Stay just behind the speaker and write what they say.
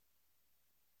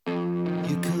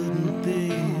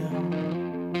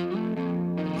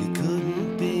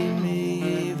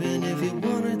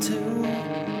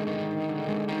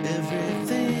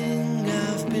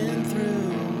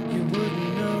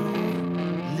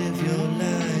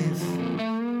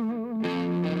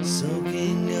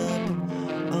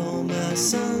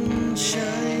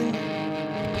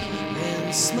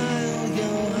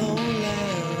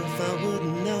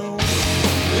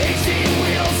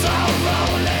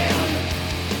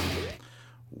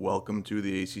Welcome to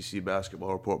the ACC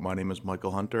Basketball Report. My name is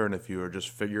Michael Hunter, and if you are just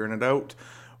figuring it out,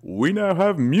 we now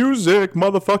have music,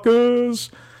 motherfuckers!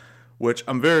 Which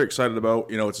I'm very excited about.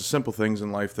 You know, it's the simple things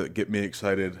in life that get me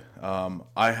excited.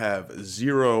 I have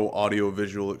zero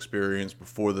audio-visual experience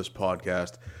before this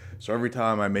podcast, so every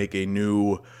time I make a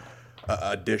new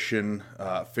addition,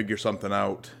 figure something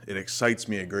out, it excites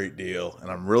me a great deal,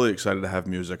 and I'm really excited to have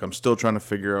music. I'm still trying to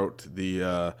figure out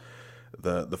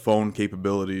the phone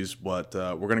capabilities, but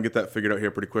we're going to get that figured out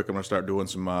here pretty quick. I'm going to start doing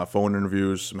some phone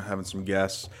interviews, having some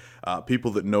guests,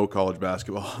 people that know college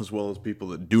basketball as well as people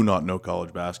that do not know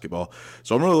college basketball.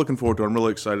 So I'm really looking forward to it. I'm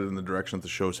really excited in the direction that the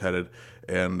show's headed,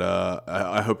 and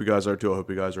I hope you guys are too. I hope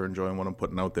you guys are enjoying what I'm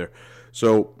putting out there.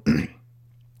 So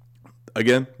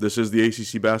again, this is the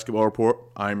ACC Basketball Report.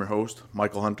 I am your host,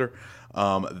 Michael Hunter.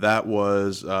 That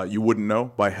was You Wouldn't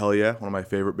Know by Hell Yeah, one of my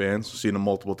favorite bands. Seen them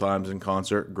multiple times in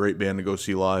concert. Great band to go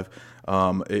see live.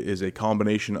 It is a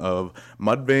combination of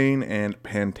Mudvayne and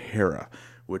Pantera,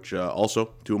 which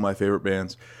also two of my favorite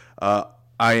bands. I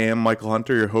am Michael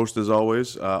Hunter, your host as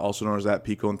always, also known as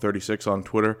 @Picone36 on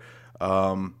Twitter.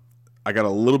 I got a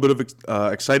little bit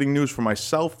of exciting news for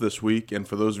myself this week, and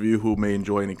for those of you who may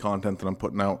enjoy any content that I'm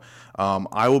putting out,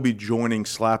 I will be joining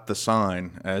Slap the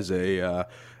Sign as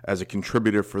a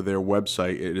contributor for their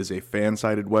website. It is a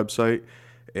fan-sided website,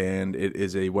 and it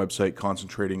is a website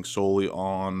concentrating solely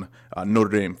on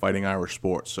Notre Dame, Fighting Irish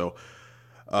sports. So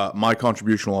my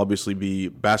contribution will obviously be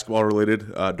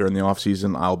basketball-related during the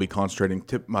offseason. I'll be concentrating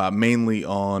mainly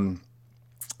on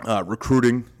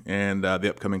recruiting and the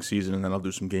upcoming season, and then I'll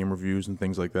do some game reviews and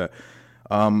things like that.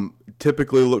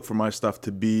 Typically look for my stuff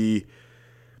to be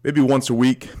maybe once a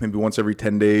week, maybe once every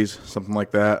 10 days, something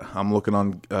like that. I'm looking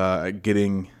on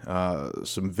getting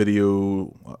some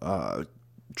video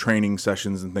training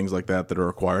sessions and things like that are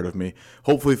required of me.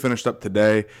 Hopefully finished up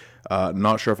today.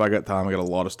 Not sure if I got time. I got a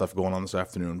lot of stuff going on this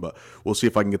afternoon, but we'll see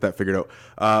if I can get that figured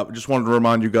out. Just wanted to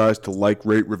remind you guys to like,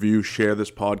 rate, review, share this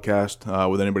podcast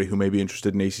with anybody who may be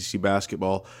interested in ACC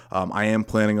basketball. I am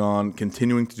planning on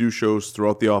continuing to do shows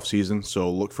throughout the offseason,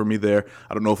 so look for me there.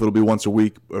 I don't know if it'll be once a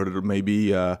week or it may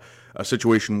be a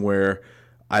situation where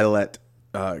I let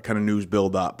kind of news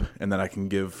build up, and then I can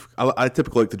I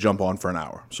typically like to jump on for an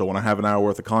hour. So when I have an hour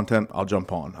worth of content, I'll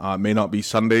jump on. It may not be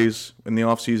Sundays in the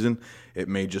off season. It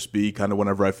may just be kind of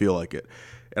whenever I feel like it.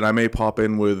 And I may pop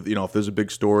in with, if there's a big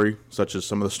story, such as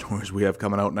some of the stories we have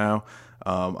coming out now,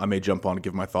 I may jump on and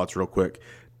give my thoughts real quick.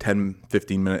 10,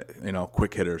 15 minute,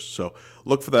 quick hitters. So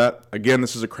look for that. Again,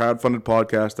 this is a crowd-funded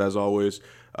podcast, as always.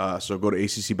 So go to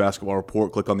ACC Basketball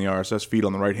Report, click on the RSS feed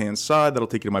on the right-hand side. That'll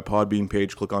take you to my Podbean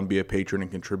page. Click on Be a Patron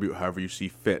and contribute however you see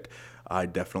fit. I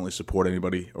definitely support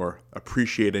anybody or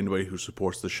appreciate anybody who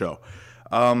supports the show.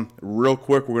 Real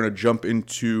quick, we're going to jump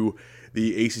into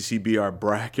the ACC BR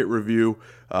bracket review.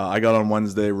 I got on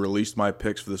Wednesday, released my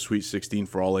picks for the Sweet 16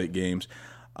 for all 8 games.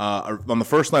 On the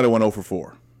first night, I went 0 for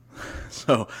 4.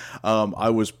 So I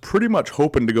was pretty much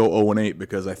hoping to go 0-8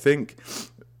 because I think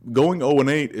going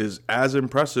 0-8 is as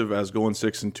impressive as going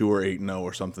 6-2 or 8-0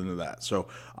 or something to that. So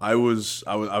I was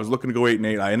looking to go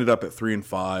 8-8. I ended up at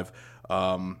 3-5.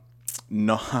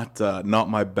 Not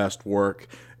my best work,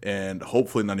 and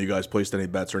hopefully none of you guys placed any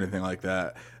bets or anything like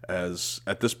that. As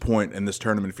at this point in this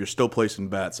tournament, if you're still placing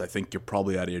bets, I think you're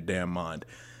probably out of your damn mind.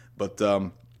 But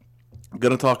I'm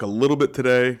going to talk a little bit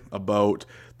today about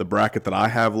the bracket that I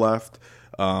have left.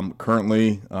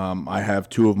 Currently, I have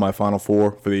 2 of my Final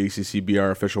 4 for the ACC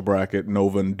BR official bracket,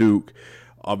 Nova and Duke.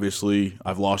 Obviously,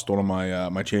 I've lost one of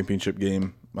my championship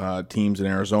game teams in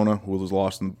Arizona, who was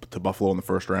lost to Buffalo in the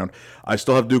first round. I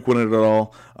still have Duke winning it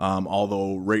all,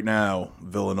 although right now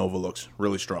Villanova looks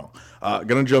really strong. Going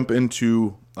to jump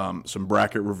into some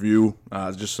bracket review,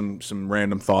 just some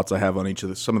random thoughts I have on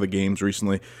some of the games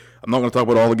recently. I'm not going to talk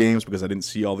about all the games because I didn't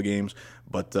see all the games,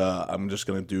 but I'm just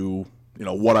going to do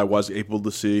what I was able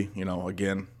to see.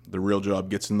 Again, the real job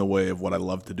gets in the way of what I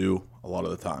love to do a lot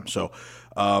of the time. So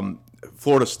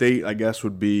Florida State, I guess,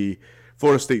 would be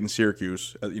Florida State and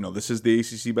Syracuse. This is the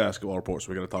ACC Basketball Report, so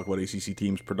we're going to talk about ACC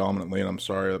teams predominantly, and I'm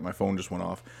sorry that my phone just went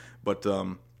off. But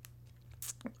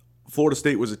Florida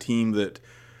State was a team that,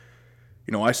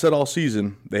 I said all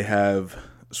season they have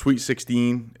Sweet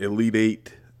 16, Elite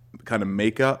 8 kind of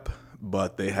makeup,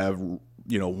 but they have,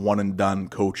 one-and-done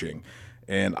coaching.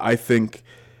 And I think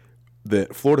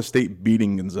that Florida State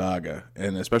beating Gonzaga,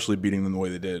 and especially beating them the way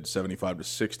they did,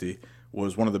 75-60,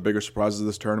 was one of the bigger surprises of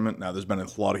this tournament. Now, there's been a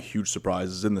lot of huge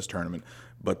surprises in this tournament,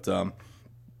 but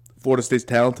Florida State's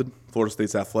talented. Florida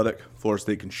State's athletic. Florida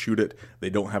State can shoot it. They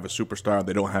don't have a superstar.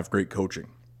 They don't have great coaching,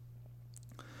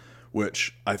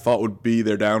 which I thought would be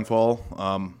their downfall.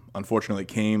 Unfortunately, it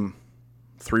came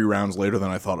 3 rounds later than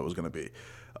I thought it was going to be.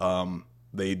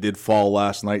 They did fall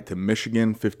last night to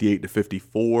Michigan,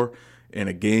 58-54, in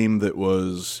a game that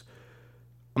was,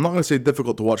 I'm not going to say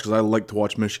difficult to watch because I like to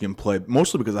watch Michigan play,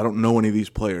 mostly because I don't know any of these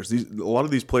players. A lot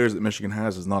of these players that Michigan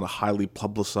has is not a highly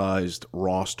publicized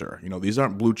roster. These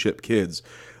aren't blue chip kids.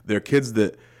 They're kids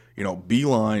that,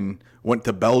 Beeline went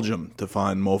to Belgium to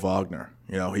find Mo Wagner.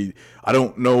 I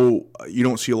don't know, you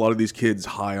don't see a lot of these kids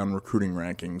high on recruiting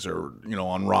rankings or,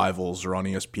 on Rivals or on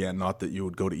ESPN. Not that you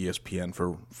would go to ESPN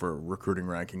for recruiting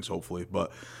rankings, hopefully,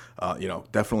 but,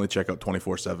 definitely check out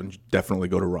 24/7. Definitely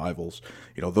go to Rivals.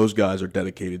 Those guys are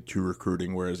dedicated to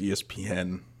recruiting, whereas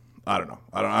ESPN, I don't know.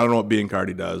 I don't know what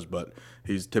Biancardi does, but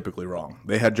he's typically wrong.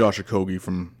 They had Josh Okogie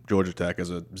from Georgia Tech as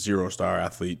a 0-star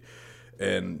athlete,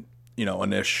 and,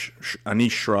 Anish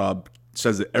Schraub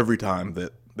says it every time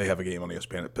that they have a game on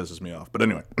ESPN. It pisses me off. But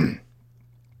anyway,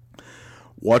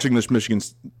 watching this Michigan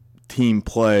team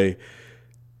play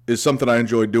is something I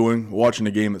enjoy doing. Watching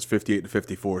a game that's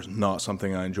 58-54 is not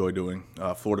something I enjoy doing.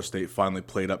 Florida State finally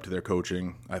played up to their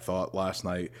coaching, I thought, last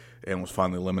night and was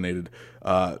finally eliminated.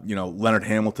 Leonard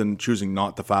Hamilton choosing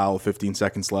not to foul 15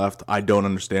 seconds left. I don't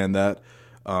understand that.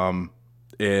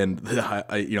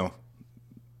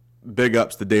 Big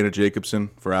ups to Dana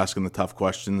Jacobson for asking the tough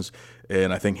questions,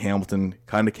 and I think Hamilton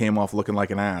kind of came off looking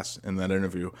like an ass in that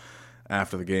interview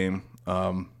after the game.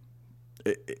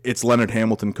 It's Leonard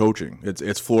Hamilton coaching.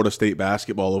 It's Florida State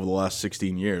basketball over the last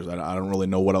 16 years. I don't really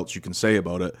know what else you can say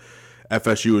about it.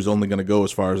 FSU is only going to go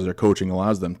as far as their coaching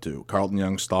allows them to. Carlton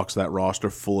Young stocks that roster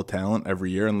full of talent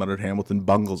every year, and Leonard Hamilton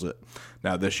bungles it.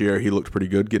 Now, this year he looked pretty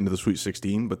good getting to the Sweet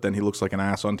 16, but then he looks like an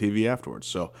ass on TV afterwards.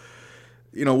 So,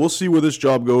 we'll see where this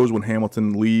job goes when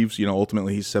Hamilton leaves.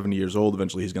 Ultimately he's 70 years old.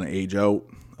 Eventually he's going to age out.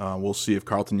 We'll see if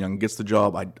Carlton Young gets the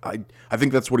job. I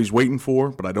think that's what he's waiting for,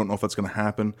 but I don't know if that's going to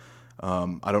happen.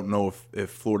 I don't know if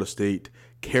Florida State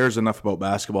cares enough about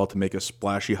basketball to make a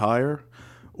splashy hire,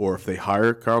 or if they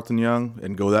hire Carlton Young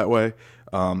and go that way.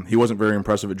 He wasn't very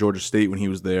impressive at Georgia State when he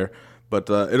was there. But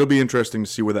it'll be interesting to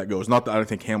see where that goes. Not that I don't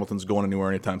think Hamilton's going anywhere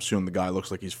anytime soon. The guy looks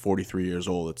like he's 43 years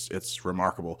old. It's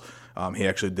remarkable. He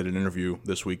actually did an interview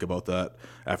this week about that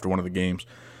after one of the games.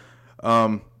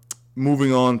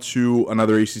 Moving on to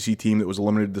another ACC team that was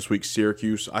eliminated this week,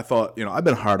 Syracuse. I thought, I've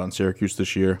been hard on Syracuse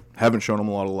this year. Haven't shown them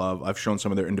a lot of love. I've shown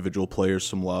some of their individual players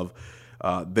some love.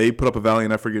 They put up a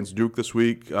valiant effort against Duke this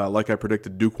week. Like I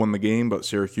predicted, Duke won the game, but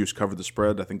Syracuse covered the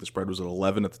spread. I think the spread was at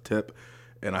 11 at the tip.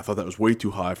 And I thought that was way too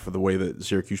high for the way that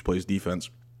Syracuse plays defense.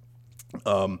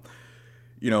 They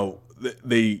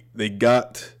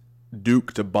got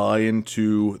Duke to buy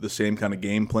into the same kind of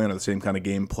game plan or the same kind of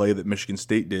game play that Michigan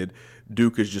State did.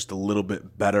 Duke is just a little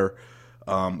bit better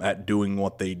at doing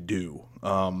what they do.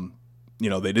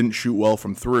 They didn't shoot well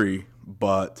from 3,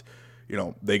 but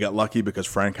they got lucky because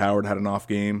Frank Howard had an off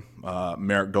game.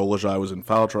 Merrick Dolezaj was in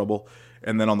foul trouble.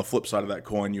 And then on the flip side of that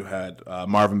coin, you had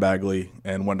Marvin Bagley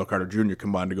and Wendell Carter Jr.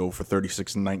 combined to go for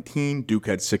 36 and 19. Duke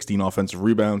had 16 offensive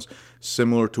rebounds,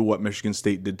 similar to what Michigan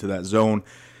State did to that zone.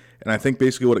 And I think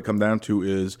basically what it comes down to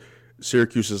is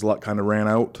Syracuse's luck kind of ran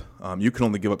out. You can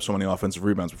only give up so many offensive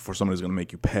rebounds before somebody's going to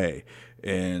make you pay.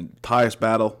 And Tyus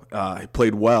Battle, he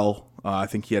played well. I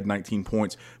think he had 19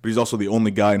 points, but he's also the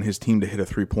only guy in his team to hit a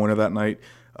three-pointer that night.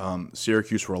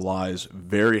 Syracuse relies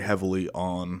very heavily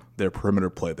on their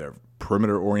perimeter play. Their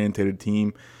perimeter-oriented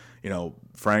team,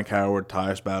 Frank Howard,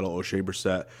 Tyus Battle, O'Shea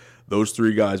Brissett, those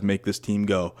 3 guys make this team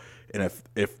go. And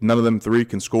if none of them 3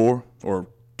 can score, or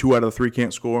 2 out of the 3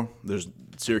 can't score, there's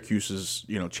Syracuse's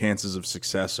chances of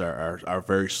success are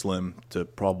very slim to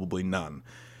probably none.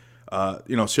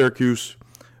 Syracuse,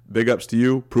 big ups to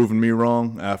you, proving me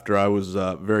wrong after I was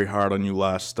very hard on you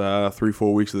last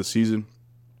 3-4 weeks of the season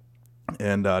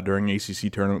and during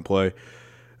ACC tournament play,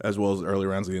 as well as the early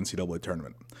rounds of the NCAA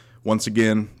tournament. Once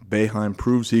again, Boeheim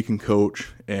proves he can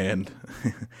coach, and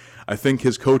I think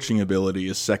his coaching ability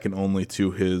is second only to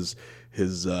his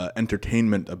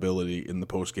entertainment ability in the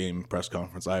post-game press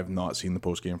conference. I have not seen the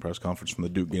post-game press conference from the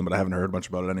Duke game, but I haven't heard much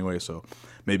about it anyway, so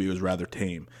maybe it was rather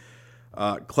tame.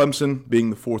 Clemson,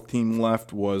 being the 4th team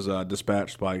left, was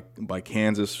dispatched by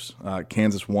Kansas.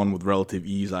 Kansas won with relative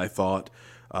ease, I thought,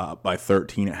 by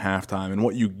 13 at halftime. And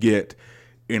what you get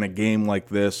in a game like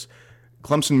this,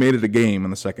 Clemson made it a game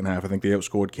in the second half. I think they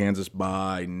outscored Kansas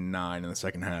by 9 in the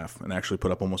second half and actually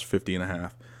put up almost 50 and a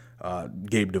half.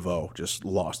 Gabe DeVoe just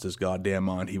lost his goddamn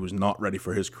mind. He was not ready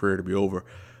for his career to be over.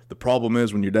 The problem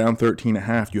is when you're down 13 and a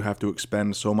half, you have to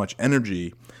expend so much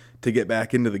energy to get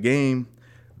back into the game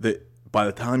that by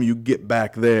the time you get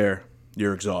back there,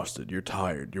 you're exhausted, you're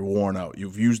tired, you're worn out,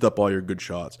 you've used up all your good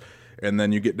shots. And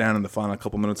then you get down in the final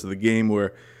couple minutes of the game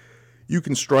where you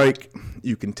can strike,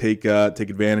 you can take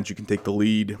advantage, you can take the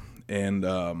lead, and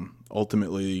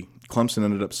ultimately Clemson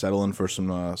ended up settling for some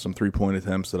 3-point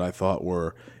attempts that I thought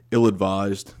were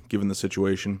ill-advised given the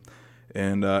situation,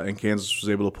 and Kansas was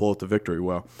able to pull out the victory.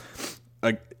 Well,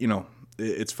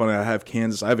 it's funny. I have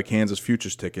a Kansas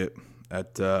futures ticket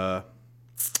at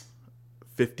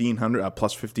 1,500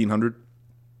 plus 1,500.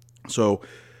 So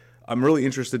I'm really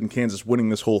interested in Kansas winning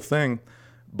this whole thing,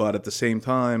 but at the same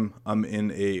time, I'm in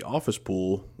a office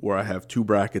pool where I have 2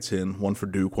 brackets in, one for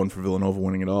Duke, one for Villanova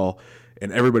winning it all,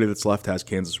 and everybody that's left has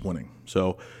Kansas winning.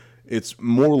 So it's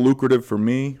more lucrative for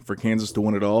me for Kansas to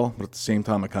win it all, but at the same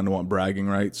time, I kind of want bragging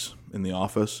rights in the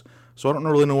office. So I don't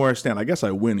really know where I stand. I guess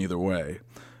I win either way,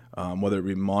 whether it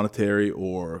be monetary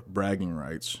or bragging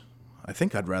rights. I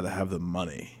think I'd rather have the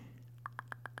money.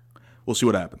 We'll see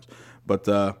what happens. But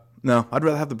no, I'd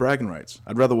rather have the bragging rights.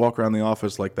 I'd rather walk around the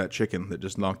office like that chicken that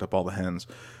just knocked up all the hens,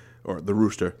 or the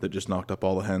rooster that just knocked up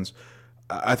all the hens.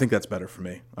 I think that's better for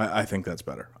me. I think that's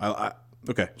better.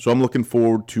 Okay, so I'm looking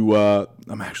forward to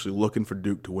I'm actually looking for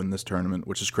Duke to win this tournament,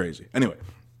 which is crazy. Anyway,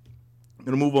 I'm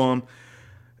going to move on.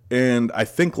 And I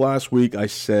think last week I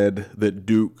said that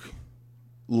Duke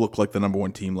looked like the number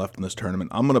 1 team left in this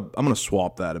tournament. I'm gonna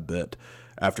swap that a bit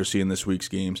after seeing this week's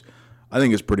games. I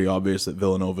think it's pretty obvious that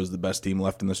Villanova is the best team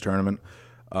left in this tournament.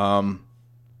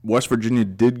 West Virginia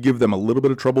did give them a little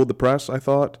bit of trouble with the press, I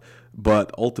thought, but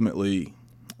ultimately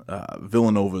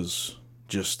Villanova's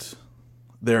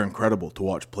they're incredible to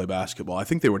watch play basketball. I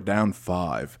think they were down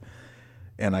 5,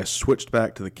 and I switched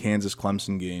back to the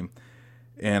Kansas-Clemson game,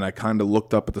 and I kind of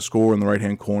looked up at the score in the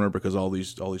right-hand corner because all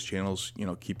these channels,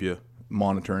 keep you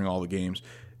monitoring all the games,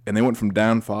 and they went from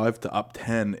down 5 to up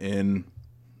 10 in,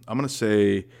 I'm going to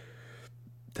say,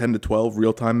 10 to 12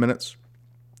 real-time minutes.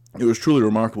 It was truly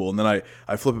remarkable. And then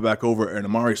I flip it back over, and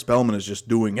Amari Spellman is just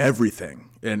doing everything,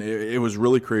 and it was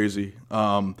really crazy.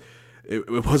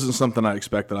 It wasn't something I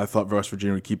expected. I thought West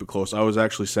Virginia would keep it close. I was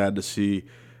actually sad to see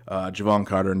Javon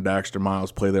Carter and Daxter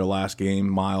Miles play their last game.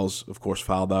 Miles, of course,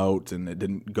 fouled out, and it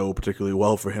didn't go particularly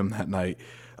well for him that night.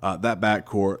 That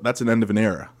backcourt, that's an end of an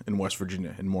era in West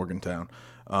Virginia, in Morgantown.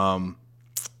 I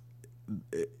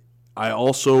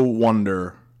also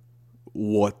wonder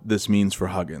what this means for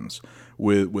Huggins.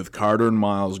 With Carter and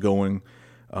Miles going,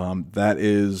 that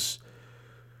is,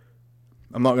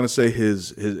 I'm not going to say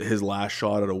his last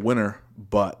shot at a winner,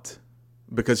 but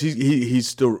because he's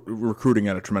still recruiting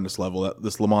at a tremendous level.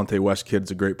 This Lamonte West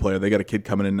kid's a great player. They got a kid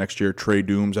coming in next year, Trey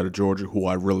Dooms out of Georgia, who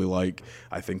I really like.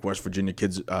 I think West Virginia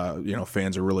kids,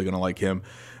 fans are really going to like him.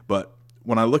 But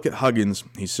when I look at Huggins,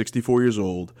 he's 64 years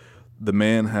old. The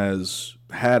man has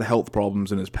had health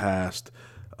problems in his past.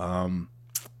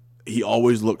 He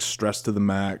always looks stressed to the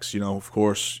max. Of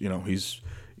course, he's,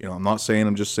 I'm not saying,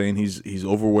 I'm just saying he's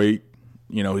overweight.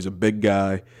 He's a big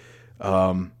guy.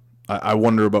 I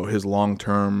wonder about his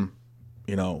long-term,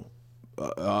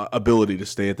 ability to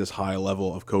stay at this high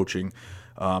level of coaching,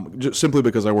 just simply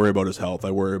because I worry about his health.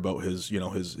 I worry about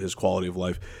his quality of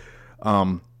life.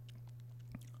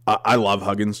 I love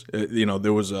Huggins.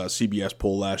 There was a CBS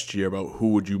poll last year about who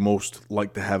would you most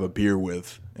like to have a beer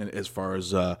with, and as far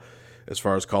as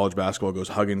college basketball goes,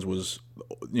 Huggins was,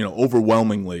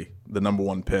 overwhelmingly the number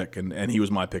 1 pick, and he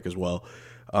was my pick as well.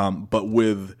 But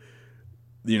with,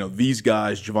 these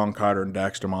guys, Javon Carter and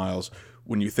Daxter Miles,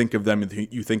 when you think of them,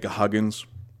 you think of Huggins.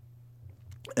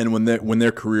 And when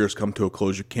their careers come to a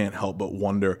close, you can't help but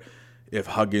wonder if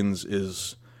Huggins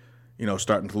is,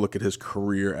 starting to look at his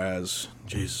career as,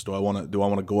 Jesus, do I want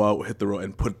to go out, hit the road,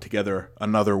 and put together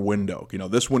another window?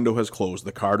 This window has closed.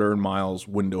 The Carter and Miles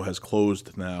window has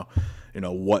closed now.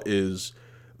 What is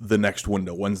the next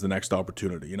window? When's the next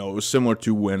opportunity? It was similar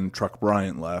to when Truck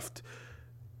Bryant left.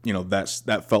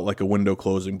 That felt like a window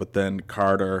closing, but then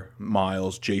Carter,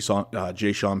 Miles,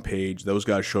 Jaysean Page, those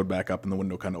guys showed back up and the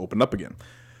window kind of opened up again.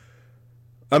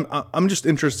 I'm just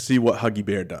interested to see what Huggy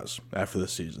Bear does after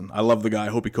this season. I love the guy. I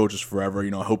hope he coaches forever.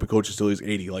 I hope he coaches till he's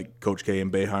 80 like Coach K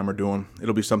and Boeheim are doing.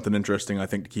 It'll be something interesting, I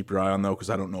think, to keep your eye on, though, because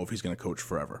I don't know if he's going to coach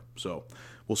forever. So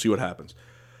we'll see what happens.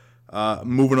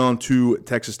 Moving on to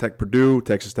Texas Tech Purdue.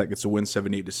 Texas Tech gets a win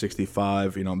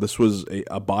 78-65. This was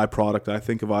a byproduct, I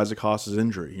think, of Isaac Haas's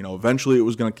injury. Eventually it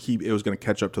was going to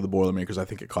catch up to the Boilermakers. I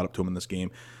think it caught up to him in this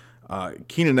game.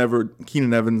 Keenan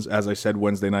Evans, as I said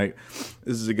Wednesday night,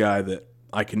 this is a guy that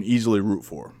I can easily root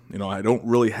for. I don't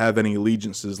really have any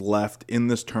allegiances left in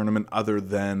this tournament other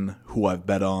than who I've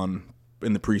bet on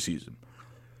in the preseason.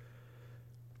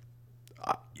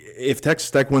 If Texas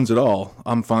Tech wins it all,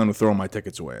 I'm fine with throwing my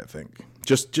tickets away, I think.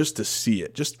 Just to see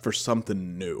it, just for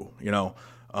something new,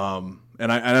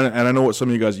 And I know what some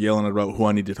of you guys are yelling about who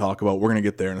I need to talk about. We're going to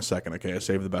get there in a second, okay? I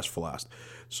saved the best for last.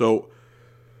 So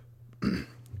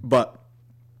But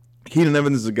Keenan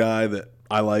Evans is a guy that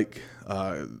I like.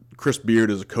 Chris Beard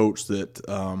is a coach that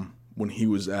when he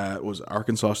was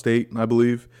Arkansas State, I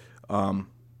believe.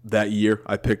 That year,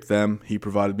 I picked them. He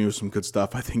provided me with some good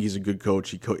stuff. I think he's a good coach.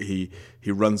 He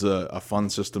runs a fun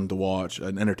system to watch,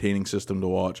 an entertaining system to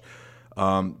watch.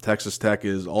 Texas Tech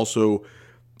is also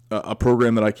a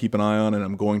program that I keep an eye on, and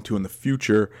I'm going to in the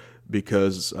future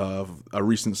because of a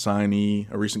recent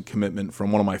signee, a recent commitment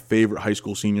from one of my favorite high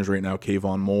school seniors right now,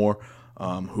 Kayvon Moore,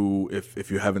 who, if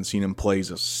you haven't seen him play,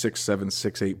 is a 6'7",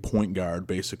 6'8" point guard,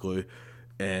 basically.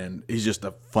 And he's just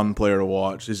a fun player to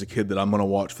watch. He's a kid that I'm going to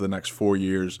watch for the next 4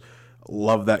 years.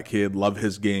 Love that kid. Love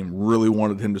his game. Really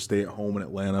wanted him to stay at home in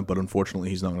Atlanta, but unfortunately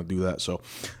he's not going to do that. So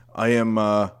I am,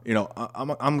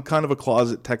 I'm kind of a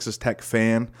closet Texas Tech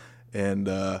fan. And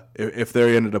if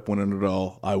they ended up winning it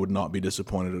all, I would not be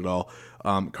disappointed at all.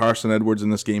 Carson Edwards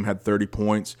in this game had 30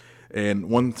 points.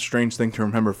 And one strange thing to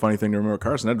remember, funny thing to remember,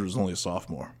 Carson Edwards is only a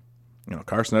sophomore.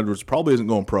 Carson Edwards probably isn't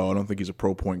going pro. I don't think he's a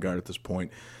pro point guard at this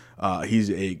point. He's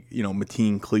a,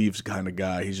 Mateen Cleaves kind of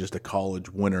guy. He's just a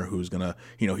college winner who's going to,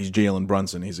 he's Jalen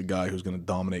Brunson. He's a guy who's going to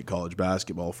dominate college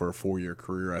basketball for a 4-year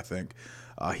career, I think.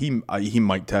 He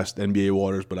might test NBA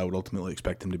waters, but I would ultimately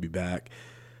expect him to be back.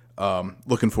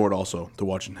 Looking forward also to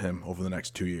watching him over the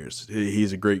next 2 years.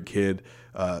 He's a great kid.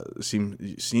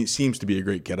 Seems to be a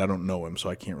great kid. I don't know him, so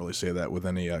I can't really say that with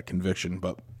any conviction,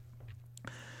 but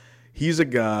he's a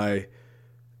guy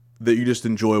that you just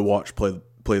enjoy watch play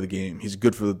the game. He's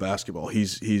good for the basketball.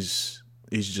 He's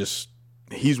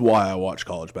why I watch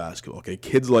college basketball. Okay,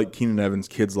 kids like Keenan Evans,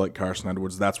 kids like Carson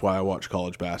Edwards. That's why I watch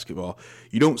college basketball.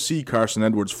 You don't see Carson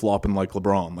Edwards flopping like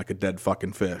LeBron, like a dead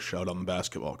fucking fish out on the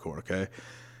basketball court. Okay,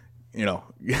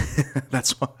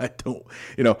 that's why I don't.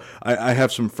 I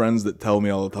have some friends that tell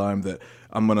me all the time that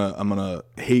I'm gonna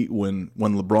hate when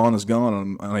LeBron is gone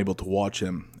and I'm unable to watch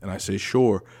him. And I say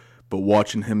sure. But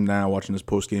watching him now, watching his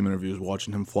post-game interviews,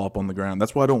 watching him flop on the ground,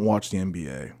 that's why I don't watch the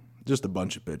NBA. Just a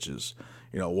bunch of bitches.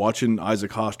 Watching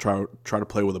Isaac Haas try to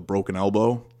play with a broken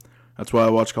elbow, that's why I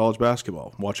watch college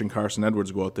basketball. Watching Carson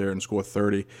Edwards go out there and score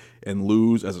 30 and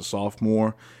lose as a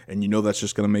sophomore, and that's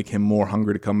just going to make him more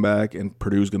hungry to come back, and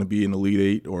Purdue's going to be an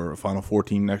Elite 8 or a Final Four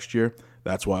team next year.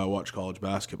 That's why I watch college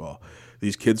basketball.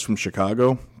 These kids from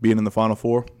Chicago being in the Final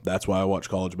Four, that's why I watch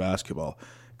college basketball.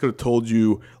 Could have told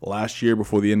you last year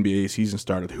before the NBA season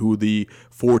started who the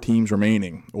 4 teams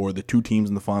remaining or the 2 teams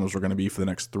in the finals were going to be for the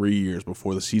next 3 years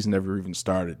before the season ever even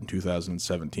started in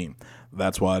 2017.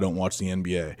 That's why I don't watch the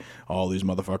NBA. All these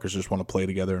motherfuckers just want to play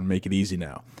together and make it easy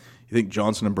now. You think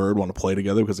Johnson and Bird want to play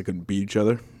together because they couldn't beat each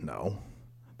other? No.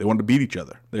 They want to beat each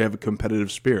other. They have a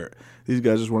competitive spirit. These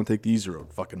guys just want to take the easy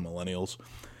road, fucking millennials.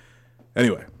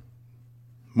 Anyway,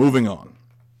 moving on.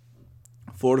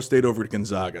 Florida State over to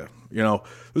Gonzaga.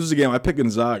 This is a game I picked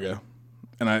Gonzaga,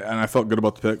 and I felt good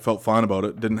about the pick, felt fine about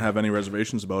it, didn't have any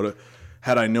reservations about it.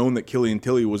 Had I known that Killian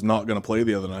Tilly was not going to play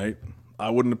the other night, I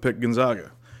wouldn't have picked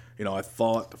Gonzaga. I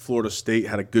thought Florida State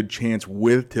had a good chance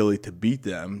with Tilly to beat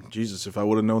them. Jesus, if I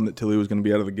would have known that Tilly was going to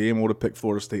be out of the game, I would have picked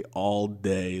Florida State all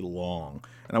day long,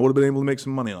 and I would have been able to make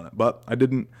some money on it, but I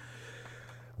didn't.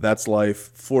 That's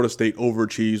life. Florida State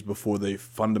overachieves before they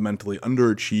fundamentally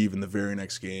underachieve in the very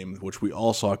next game, which we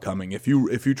all saw coming. If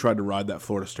you tried to ride that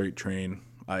Florida State train,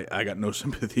 I got no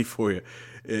sympathy for you.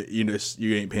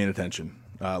 You ain't paying attention.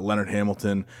 Leonard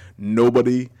Hamilton,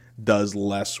 nobody does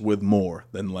less with more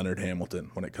than Leonard Hamilton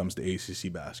when it comes to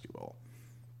ACC basketball.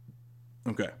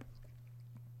 Okay.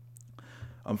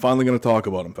 I'm finally going to talk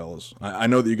about him, fellas. I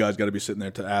know that you guys got to be sitting there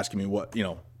to asking me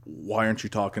why aren't you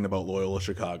talking about Loyola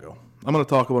Chicago? I'm going to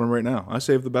talk about him right now. I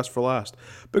saved the best for last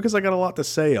because I got a lot to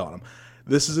say on him.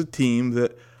 This is a team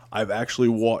that I've actually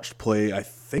watched play, I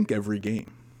think, every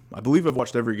game. I believe I've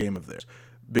watched every game of theirs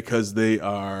because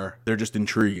they're just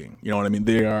intriguing. You know what I mean?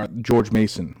 They are George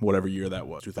Mason, whatever year that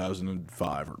was,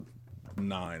 2005 or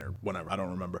 9 or whatever. I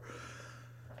don't remember.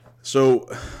 So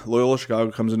Loyola Chicago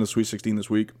comes into Sweet 16 this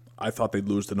week. I thought they'd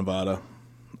lose to Nevada.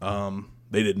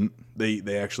 They didn't.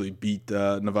 They actually beat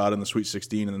Nevada in the Sweet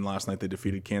 16, and then last night they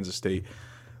defeated Kansas State.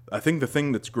 I think the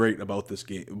thing that's great about this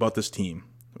game, about this team,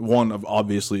 one of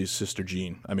obviously is Sister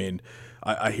Jean. I mean,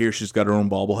 I hear she's got her own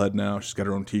bobblehead now. She's got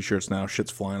her own T-shirts now.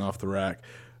 Shit's flying off the rack.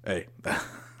 Hey,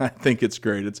 I think it's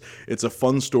great. It's a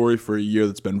fun story for a year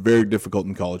that's been very difficult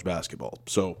in college basketball.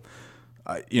 So,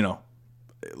 the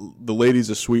lady's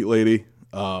a sweet lady.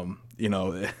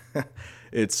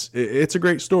 It's a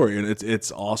great story, and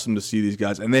it's awesome to see these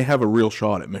guys, and they have a real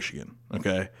shot at Michigan.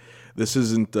 Okay, this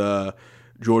isn't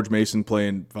George Mason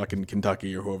playing fucking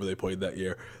Kentucky or whoever they played that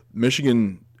year.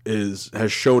 Michigan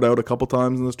has showed out a couple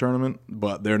times in this tournament,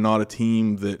 but they're not a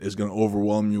team that is going to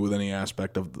overwhelm you with any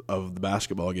aspect of the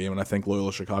basketball game. And I think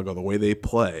Loyola Chicago, the way they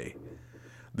play,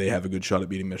 they have a good shot at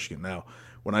beating Michigan. Now,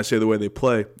 when I say the way they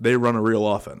play, they run a real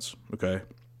offense, okay?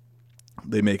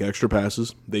 They make extra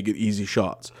passes. They get easy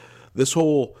shots. This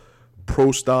whole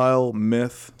pro-style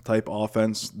myth type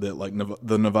offense that like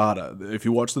the Nevada, if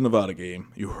you watch the Nevada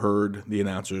game, you heard the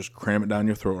announcers cram it down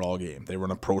your throat all game. They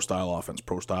run a pro-style offense,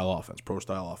 pro-style offense,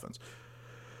 pro-style offense.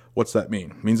 What's that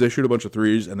mean? It means they shoot a bunch of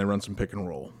threes and they run some pick and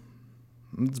roll.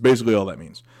 That's basically all that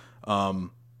means. I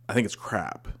think it's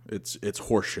crap. It's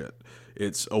horseshit.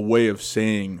 It's a way of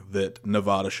saying that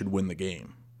Nevada should win the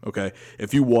game. Okay?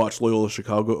 If you watch Loyola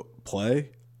Chicago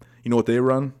play, you know what they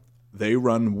run? They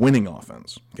run winning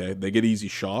offense. Okay? They get easy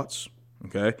shots.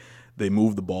 Okay? They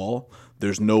move the ball.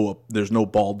 There's no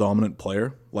ball dominant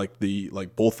player like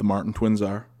both the Martin twins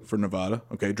are for Nevada.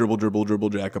 Okay? Dribble,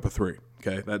 jack up a three.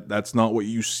 Okay? That's not what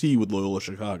you see with Loyola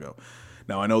Chicago.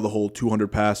 Now I know the whole 200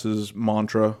 passes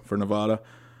mantra for Nevada.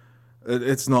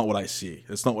 It's not what I see.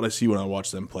 It's not what I see when I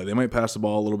watch them play. They might pass the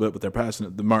ball a little bit, but they're passing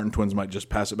it. The Martin twins might just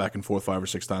pass it back and forth 5 or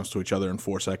 6 times to each other in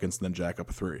 4 seconds and then jack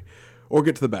up a three. Or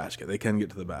get to the basket. They can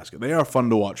get to the basket. They are fun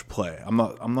to watch play. I'm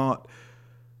not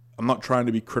trying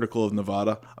to be critical of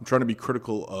Nevada. I'm trying to be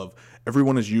critical of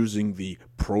everyone is using the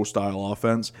pro-style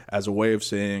offense as a way of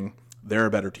saying they're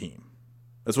a better team.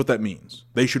 That's what that means.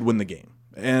 They should win the game.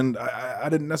 And I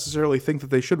didn't necessarily think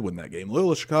that they should win that game.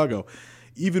 Loyola Chicago,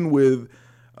 even with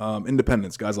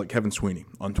independents, guys like Kevin Sweeney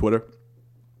on Twitter,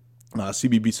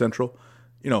 CBB Central,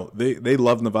 they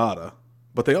love Nevada,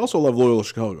 but they also love Loyola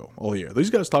Chicago all year.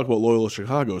 These guys talk about Loyola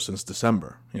Chicago since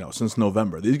December, since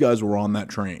November. These guys were on that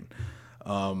train.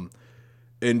 And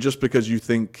just because you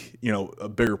think, a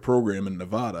bigger program in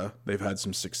Nevada, they've had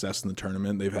some success in the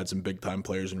tournament. They've had some big-time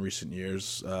players in recent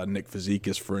years. Nick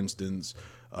Fazekas, for instance.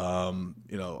 A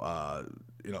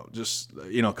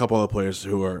couple other players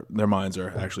who their minds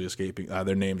are actually escaping.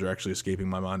 Their names are actually escaping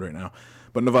my mind right now.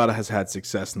 But Nevada has had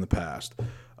success in the past,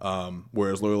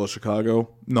 whereas Loyola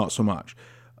Chicago, not so much.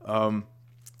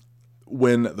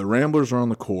 When the Ramblers are on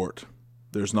the court,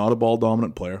 there's not a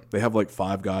ball-dominant player. They have like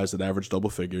 5 guys that average double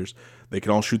figures. They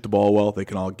can all shoot the ball well. They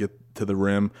can all get to the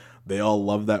rim. They all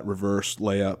love that reverse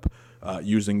layup,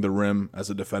 using the rim as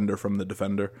a defender from the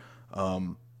defender.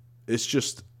 It's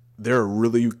just they're a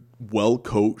really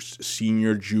well-coached,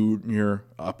 senior, junior,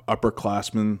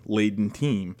 upperclassman-laden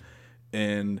team.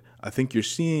 And I think you're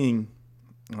seeing,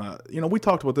 we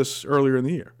talked about this earlier in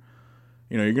the year.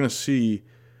 You're going to see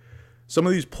some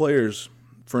of these players,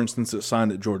 for instance, that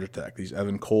signed at Georgia Tech, these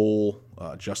Evan Cole,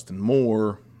 Justin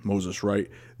Moore, Moses Wright.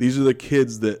 These are the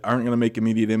kids that aren't going to make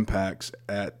immediate impacts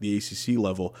at the ACC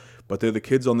level, but they're the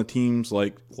kids on the teams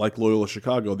like Loyola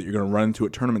Chicago that you're going to run into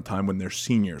at tournament time when they're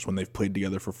seniors, when they've played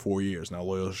together for 4 years. Now,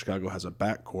 Loyola Chicago has a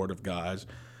backcourt of guys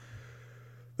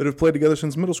that have played together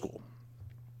since middle school.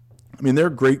 I mean, they're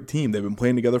a great team. They've been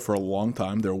playing together for a long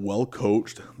time. They're well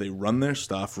coached. They run their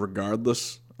stuff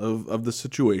regardless of the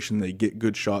situation. They get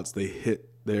good shots. They hit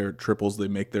their triples. They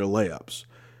make their layups.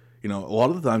 A lot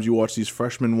of the times you watch these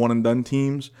freshman one-and-done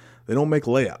teams, they don't make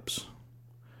layups.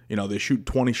 They shoot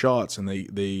 20 shots and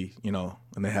they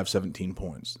have 17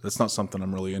 points. That's not something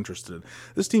I'm really interested in.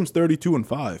 This team's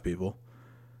 32-5, people.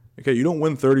 Okay, you don't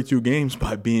win 32 games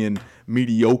by being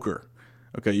mediocre.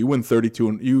 Okay, you win 32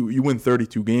 and you win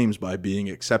 32 games by being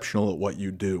exceptional at what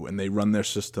you do, and they run their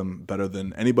system better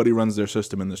than anybody runs their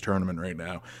system in this tournament right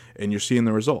now, and you're seeing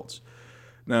the results.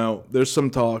 Now, there's some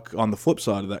talk on the flip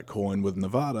side of that coin with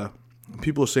Nevada.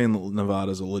 People are saying that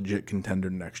Nevada's a legit contender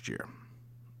next year.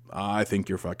 I think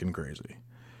you're fucking crazy.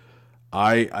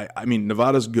 I mean,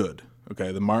 Nevada's good.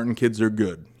 Okay, the Martin kids are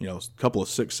good. A couple of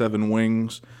 6'7"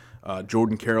 wings.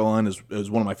 Jordan Caroline is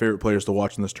one of my favorite players to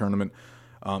watch in this tournament.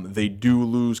 They do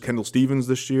lose Kendall Stevens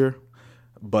this year,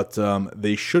 but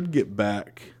they should get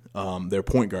back their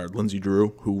point guard, Lindsey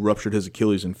Drew, who ruptured his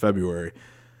Achilles in February.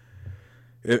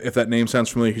 If that name sounds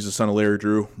familiar, he's the son of Larry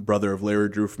Drew, brother of Larry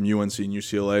Drew from UNC and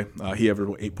UCLA. He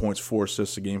averaged 8 points, 4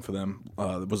 assists a game for them.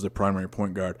 Was their primary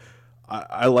point guard.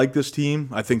 I like this team.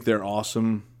 I think they're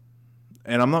awesome.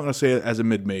 And I'm not going to say it as a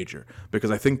mid-major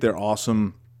because I think they're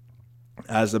awesome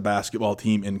as a basketball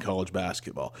team in college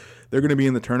basketball. They're going to be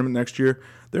in the tournament next year.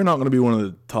 They're not going to be one of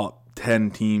the top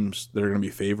 10 teams that are going to be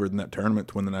favored in that tournament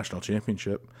to win the national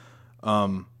championship.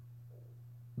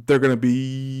 They're going to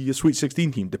be a Sweet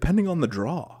 16 team, depending on the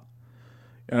draw.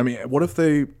 I mean, what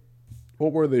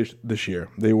were they this year?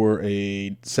 They were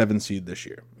a 7 seed this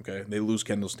year. Okay, they lose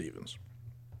Kendall Stevens.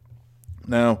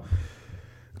 Now,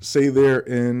 say they're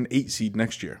an 8 seed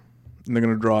next year, and they're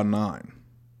going to draw a 9.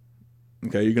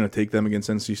 Okay, you're going to take them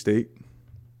against NC State?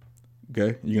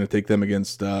 Okay, you're going to take them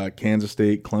against Kansas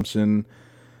State, Clemson,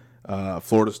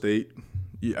 Florida State.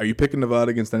 Are you picking Nevada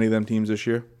against any of them teams this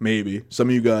year? Maybe. Some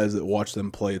of you guys that watch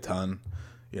them play a ton,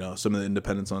 some of the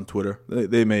independents on Twitter,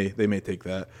 they may take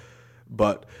that.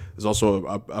 But there's also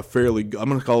a fairly, I'm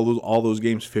going to call all those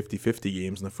games 50-50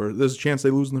 games in the first. There's a chance they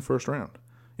lose in the first round.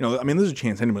 There's a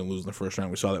chance anybody loses in the first round.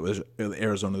 We saw that with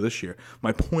Arizona this year.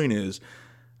 My point is,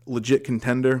 legit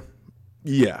contender,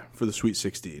 yeah, for the Sweet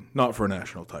 16, not for a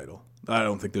national title. I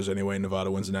don't think there's any way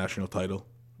Nevada wins a national title.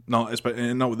 Not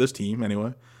with this team,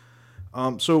 anyway.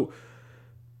 So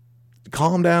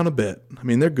calm down a bit. I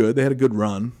mean, they're good. They had a good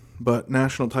run. But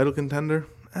national title contender?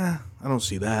 I don't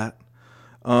see that.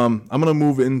 I'm going to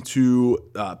move into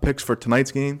picks for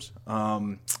tonight's games.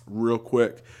 Real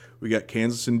quick, we got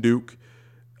Kansas and Duke.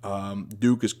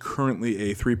 Duke is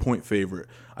currently a 3-point favorite.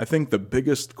 I think the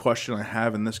biggest question I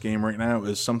have in this game right now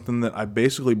is something that I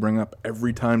basically bring up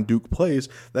every time Duke plays.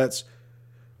 That's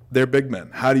their big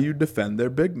men. How do you defend their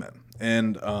big men?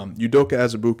 And Udoka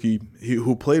Azubuike,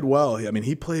 who played well. I mean,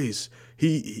 he's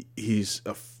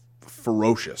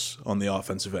ferocious on the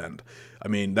offensive end. I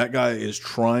mean, that guy is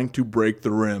trying to break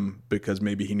the rim because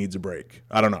maybe he needs a break.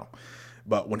 I don't know.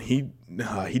 But when he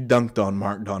dunked on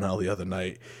Mark Donnell the other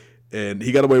night, and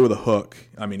he got away with a hook.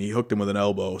 I mean, he hooked him with an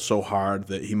elbow so hard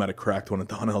that he might have cracked one of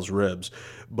Donnell's ribs.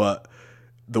 But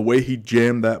the way he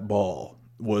jammed that ball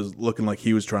was looking like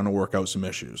he was trying to work out some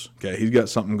issues. Okay, he's got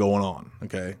something going on.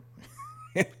 Okay,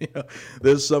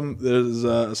 there's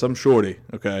some shorty,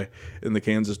 okay, in the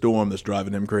Kansas dorm that's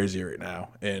driving him crazy right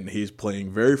now, and he's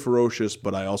playing very ferocious.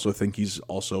 But I also think he's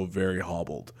also very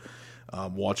hobbled.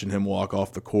 Watching him walk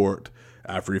off the court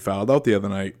after he fouled out the other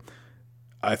night,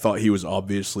 I thought he was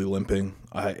obviously limping.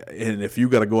 And if you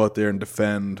got to go out there and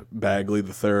defend Bagley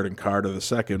the third and Carter the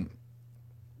second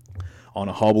on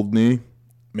a hobbled knee,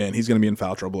 man, he's going to be in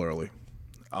foul trouble early.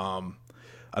 I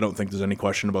don't think there's any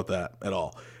question about that at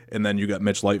all. And then you got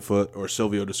Mitch Lightfoot or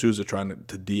Silvio De Sousa trying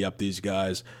to D-up these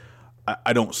guys.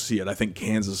 I don't see it. I think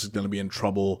Kansas is going to be in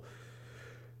trouble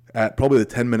at probably the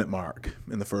 10-minute mark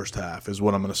in the first half is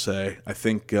what I'm going to say. I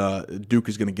think Duke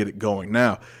is going to get it going.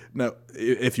 Now,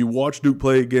 if you watch Duke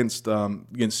play against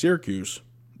Syracuse,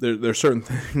 there are certain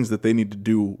things that they need to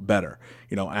do better.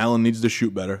 Allen needs to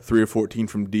shoot better. 3 of 14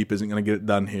 from deep isn't going to get it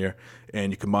done here.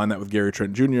 And you combine that with Gary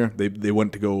Trent Jr., they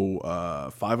went to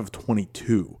go 5 of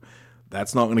 22.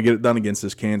 That's not going to get it done against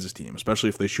this Kansas team, especially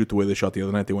if they shoot the way they shot the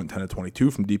other night. They went 10 of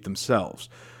 22 from deep themselves.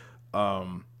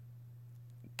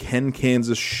 Can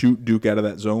Kansas shoot Duke out of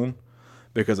that zone?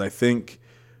 Because I think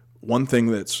one thing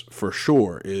that's for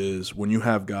sure is when you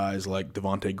have guys like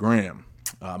Devontae Graham,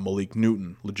 Malik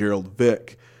Newton, LeGerald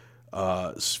Vick,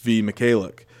 Svi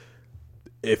Mikhailiuk,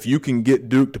 if you can get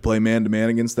Duke to play man-to-man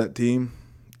against that team,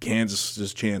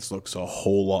 Kansas's chance looks a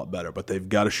whole lot better. But they've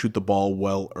got to shoot the ball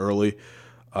well early.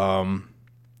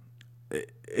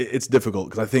 It's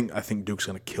difficult because I think Duke's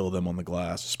going to kill them on the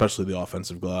glass, especially the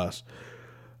offensive glass.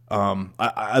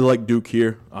 I like Duke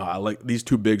here. I like these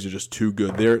two bigs are just too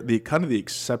good. They're the kind of the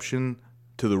exception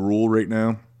to the rule right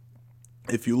now.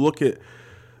 If you look at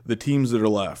the teams that are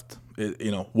left,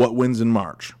 what wins in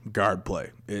March? Guard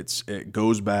play. It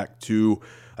goes back to,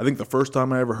 I think the first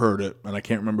time I ever heard it, and I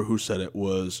can't remember who said it,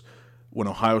 was when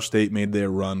Ohio State made their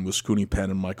run with Scooney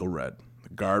Penn and Michael Redd.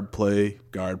 Guard play,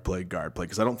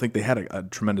 because I don't think they had a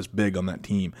tremendous big on that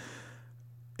team.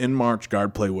 In March,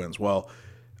 guard play wins. Well,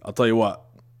 I'll tell you what,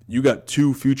 you got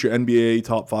 2 future NBA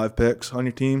top 5 picks on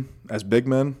your team as big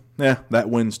men, that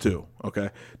wins too, okay?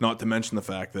 Not to mention the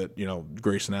fact that,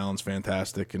 Grayson Allen's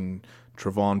fantastic and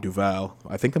Trevon Duval.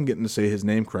 I think I'm getting to say his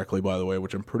name correctly, by the way,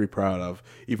 which I'm pretty proud of,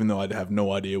 even though I have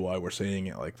no idea why we're saying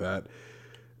it like that.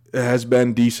 It has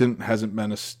been decent, hasn't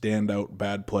been a standout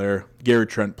bad player. Gary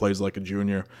Trent plays like a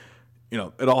junior.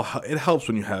 It helps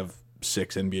when you have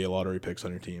 6 NBA lottery picks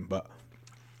on your team, but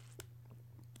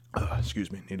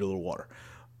excuse me, need a little water.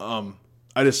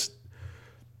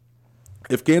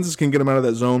 If Kansas can get them out of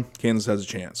that zone, Kansas has a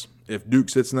chance. If Duke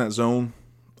sits in that zone,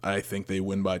 I think they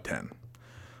win by 10.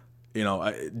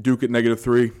 Duke at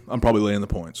 -3, I'm probably laying the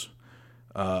points.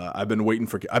 I've been waiting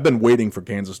for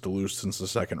Kansas to lose since the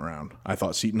second round. I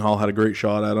thought Seton Hall had a great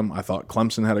shot at him. I thought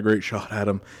Clemson had a great shot at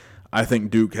him. I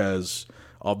think Duke has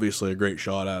obviously a great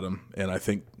shot at him, and I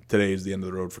think today is the end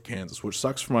of the road for Kansas, which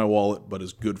sucks for my wallet, but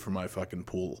is good for my fucking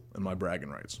pool and my bragging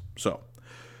rights. So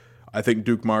I think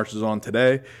Duke marches on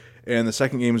today, and the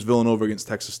second game is Villanova against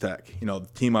Texas Tech. The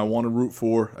team I want to root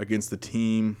for against the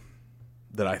team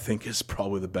that I think is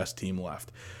probably the best team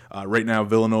left. Right now,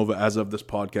 Villanova, as of this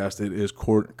podcast, it is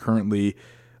currently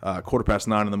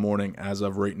 9:15 in the morning. As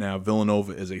of right now,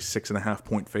 Villanova is a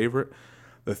 6.5-point favorite.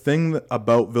 The thing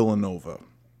about Villanova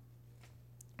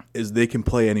is they can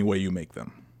play any way you make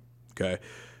them. Okay,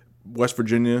 West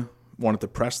Virginia wanted to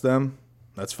press them.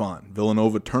 That's fine.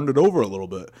 Villanova turned it over a little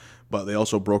bit, but they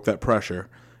also broke that pressure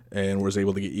and was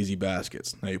able to get easy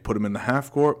baskets. Now you put them in the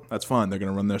half court, that's fine. They're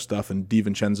going to run their stuff, and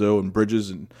DiVincenzo and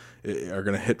Bridges are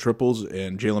going to hit triples,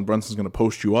 and Jalen Brunson's going to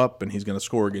post you up, and he's going to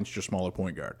score against your smaller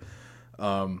point guard.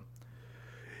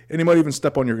 And he might even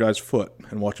step on your guy's foot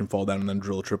and watch him fall down and then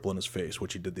drill a triple in his face,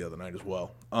 which he did the other night as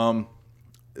well.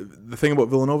 The thing about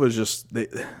Villanova is just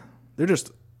they're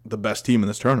just the best team in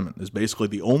this tournament. Is basically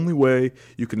the only way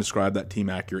you can describe that team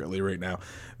accurately right now.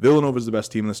 Villanova is the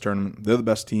best team in this tournament. They're the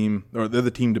best team, or they're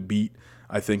the team to beat.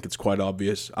 I think it's quite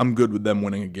obvious. I'm good with them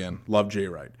winning again. Love Jay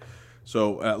Wright.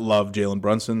 So love Jalen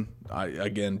Brunson.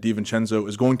 Again, DiVincenzo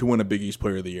is going to win a Big East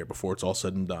Player of the Year before it's all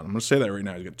said and done. I'm going to say that right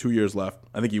now. He's got 2 years left.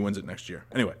 I think he wins it next year.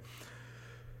 Anyway,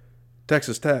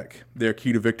 Texas Tech, their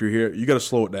key to victory here, you got to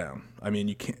slow it down. I mean,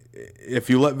 you can't if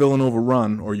you let Villanova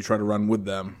run or you try to run with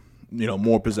them,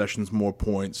 more possessions, more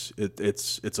points.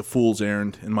 It's a fool's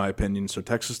errand, in my opinion. So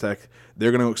Texas Tech,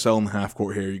 they're going to excel in the half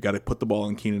court here. You got to put the ball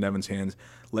in Keenan Evans' hands,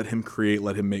 let him create,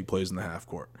 let him make plays in the half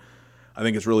court. I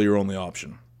think it's really your only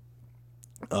option.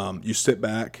 You sit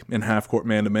back in half court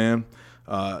man to man.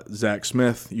 Zach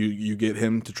Smith, you get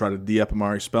him to try to de-up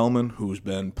Amari Spellman, who's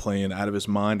been playing out of his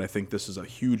mind. I think this is a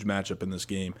huge matchup in this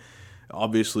game.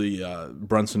 Obviously,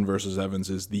 Brunson versus Evans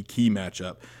is the key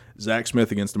matchup. Zach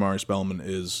Smith against Amari Spellman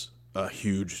is a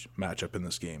huge matchup in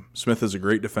this game. Smith is a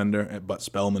great defender, but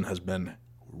Spellman has been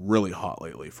really hot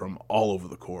lately from all over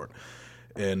the court.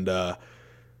 And,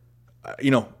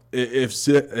 if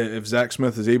Zach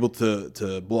Smith is able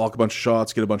to block a bunch of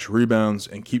shots, get a bunch of rebounds,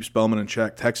 and keep Spellman in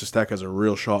check, Texas Tech has a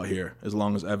real shot here as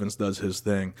long as Evans does his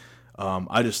thing.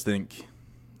 I just think,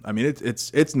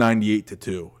 it's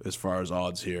 98-2 as far as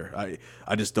odds here.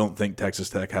 I just don't think Texas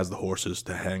Tech has the horses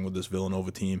to hang with this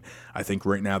Villanova team. I think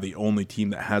right now the only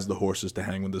team that has the horses to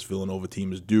hang with this Villanova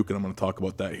team is Duke, and I'm going to talk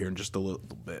about that here in just a little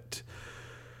bit.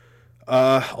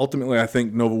 Ultimately, I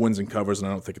think Nova wins and covers, and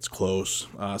I don't think it's close.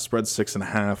 Spread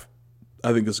 6.5.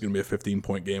 I think this is going to be a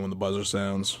 15-point game when the buzzer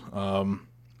sounds.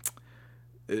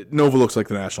 Nova looks like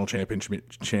the national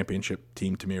championship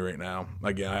team to me right now.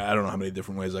 Again, I don't know how many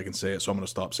different ways I can say it, so I'm going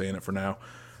to stop saying it for now.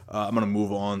 I'm going to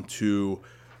move on to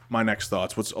my next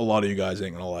thoughts, which a lot of you guys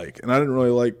ain't going to like. And I didn't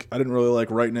really like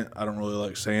writing it. I don't really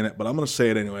like saying it, but I'm going to say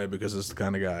it anyway because it's the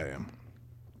kind of guy I am.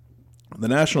 The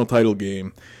national title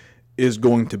game is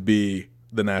going to be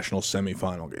the national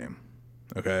semifinal game.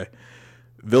 Okay?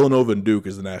 Villanova and Duke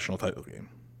is the national title game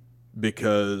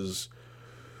because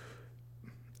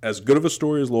as good of a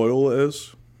story as Loyola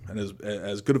is, and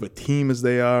as good of a team as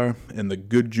they are, and the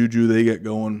good juju they get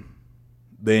going,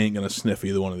 they ain't going to sniff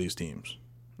either one of these teams.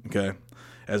 Okay?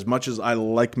 As much as I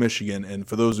like Michigan, and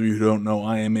for those of you who don't know,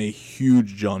 I am a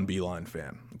huge John Beilein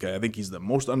fan. Okay? I think he's the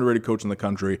most underrated coach in the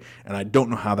country, and I don't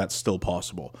know how that's still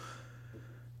possible.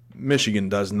 Michigan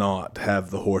does not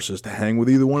have the horses to hang with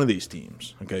either one of these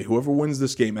teams. Okay, whoever wins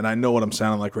this game, and I know what I'm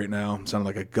sounding like right now. I'm sounding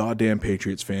like a goddamn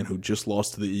Patriots fan who just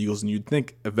lost to the Eagles, and you'd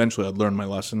think eventually I'd learn my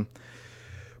lesson.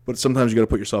 But sometimes you got to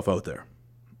put yourself out there.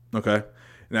 Okay,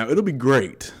 now it'll be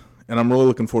great, and I'm really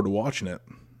looking forward to watching it.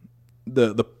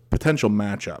 The potential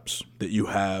matchups that you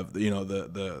have,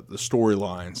 the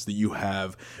storylines that you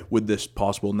have with this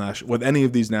possible with any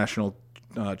of these national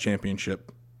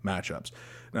championship matchups.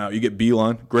 Now, you get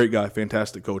Beilein, great guy,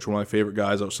 fantastic coach, one of my favorite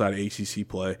guys outside of ACC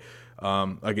play.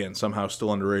 Again, somehow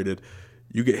still underrated.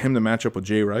 You get him to match up with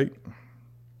Jay Wright.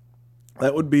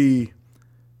 That would be,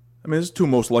 this is two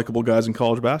most likable guys in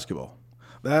college basketball.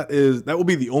 That will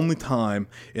be the only time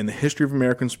in the history of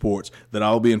American sports that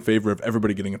I'll be in favor of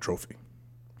everybody getting a trophy.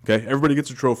 Okay, everybody gets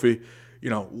a trophy.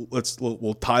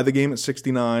 We'll tie the game at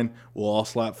 69. We'll all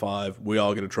slap 5. We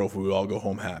all get a trophy. We all go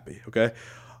home happy. Okay.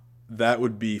 That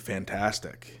would be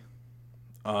fantastic.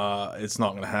 It's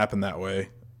not going to happen that way.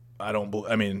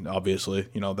 Obviously,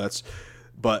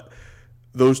 but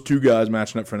those two guys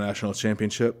matching up for a national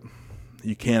championship,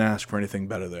 you can't ask for anything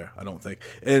better there, I don't think.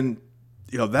 And,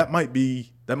 that might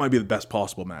be the best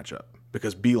possible matchup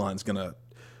because I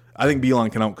think Beilein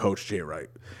can outcoach Jay Wright.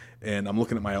 And I'm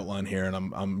looking at my outline here, and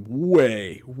I'm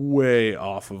way, way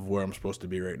off of where I'm supposed to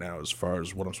be right now as far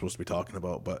as what I'm supposed to be talking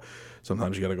about. But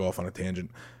sometimes you got to go off on a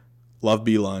tangent. Love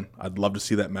Beilein. I'd love to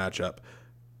see that matchup.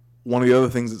 One of the other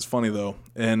things that's funny, though,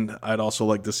 and I'd also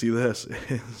like to see this,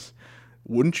 is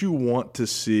wouldn't you want to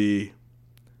see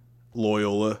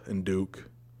Loyola and Duke?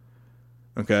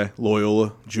 Okay,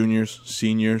 Loyola, juniors,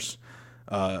 seniors,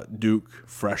 Duke,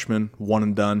 freshmen, one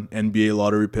and done, NBA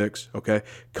lottery picks, okay?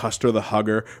 Custer the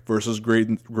Hugger versus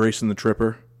Grayson the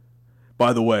Tripper.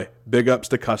 By the way, big ups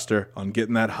to Custer on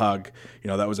getting that hug.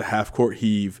 That was a half-court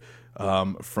heave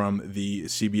from the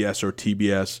CBS or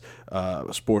TBS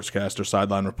sportscaster,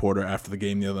 sideline reporter after the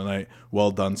game the other night.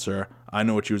 Well done, sir. I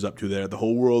know what you was up to there. The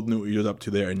whole world knew what you was up to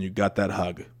there, and you got that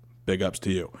hug. Big ups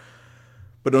to you.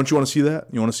 But don't you want to see that?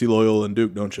 You want to see Loyola and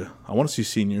Duke, don't you? I want to see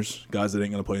seniors, guys that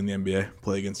ain't going to play in the NBA,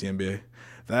 play against the NBA.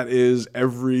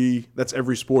 That's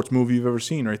every sports movie you've ever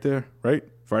seen right there, right?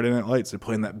 Friday Night Lights, they're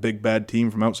playing that big bad team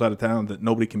from outside of town that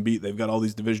nobody can beat. They've got all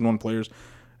these Division I players,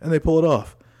 and they pull it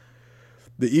off.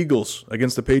 The Eagles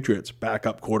against the Patriots,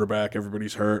 backup quarterback,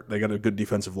 everybody's hurt. They got a good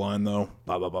defensive line, though.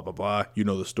 Blah, blah, blah, blah, blah. You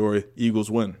know the story. Eagles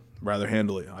win rather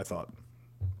handily, I thought.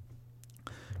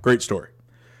 Great story.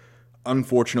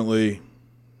 Unfortunately,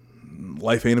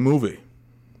 life ain't a movie.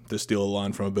 To steal a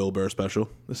line from a Bill Burr special,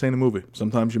 this ain't a movie.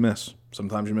 Sometimes you miss.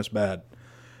 Sometimes you miss bad.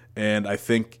 And I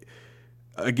think,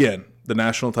 again, the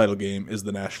national title game is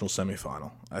the national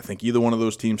semifinal. I think either one of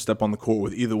those teams step on the court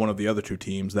with either one of the other two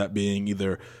teams, that being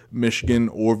either Michigan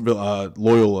or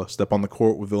Loyola, step on the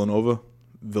court with Villanova.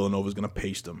 Villanova's going to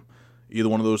paste them. Either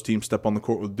one of those teams step on the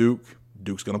court with Duke.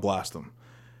 Duke's going to blast them.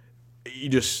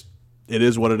 It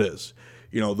is what it is.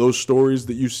 Those stories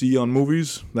that you see on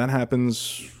movies, that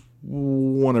happens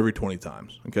one every 20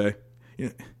 times, okay?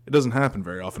 It doesn't happen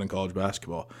very often in college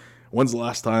basketball. When's the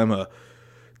last time a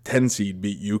 10 seed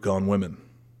beat UConn women?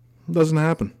 It doesn't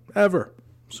happen, ever.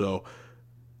 So,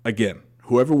 again,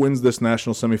 whoever wins this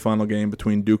national semifinal game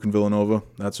between Duke and Villanova,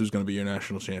 that's who's going to be your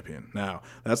national champion. Now,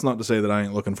 that's not to say that I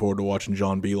ain't looking forward to watching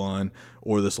John Beilein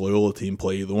or this Loyola team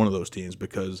play either one of those teams,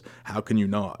 because how can you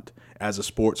not? As a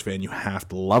sports fan, you have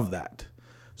to love that.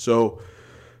 So,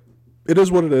 it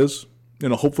is what it is.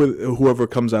 Hopefully whoever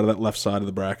comes out of that left side of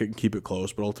the bracket can keep it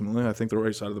close, but ultimately I think the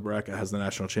right side of the bracket has the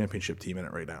national championship team in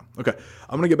it right now. Okay,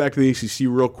 I'm going to get back to the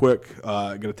ACC real quick.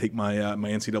 I'm going to take my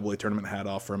NCAA tournament hat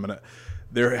off for a minute.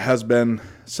 There has been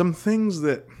some things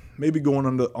that maybe going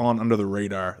under the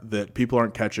radar that people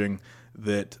aren't catching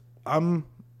that I'm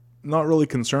not really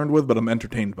concerned with, but I'm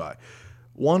entertained by.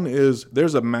 One is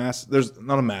there's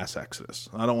not a mass exodus.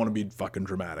 I don't want to be fucking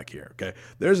dramatic here, okay?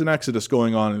 There's an exodus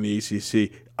going on in the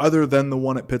ACC other than the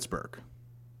one at Pittsburgh,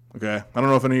 okay? I don't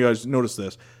know if any of you guys noticed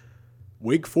this.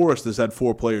 Wake Forest has had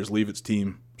 4 players leave its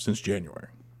team since January,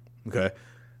 okay?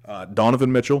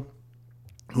 Donovan Mitchell,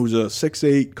 who's a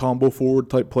 6'8" combo forward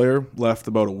type player, left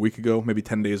about a week ago, maybe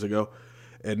 10 days ago.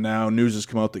 And now news has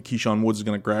come out that Keyshawn Woods is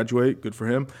going to graduate. Good for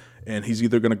him. And he's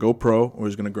either going to go pro or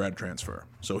he's going to grad transfer.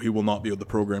 So he will not be with the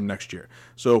program next year.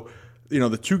 So,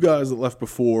 the 2 guys that left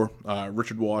before,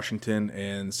 Richard Washington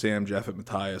and Sam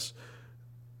Jaffet-Matthias,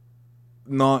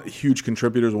 not huge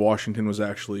contributors. Washington was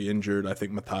actually injured. I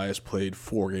think Matthias played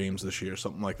 4 games this year,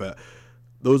 something like that.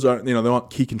 Those are, they're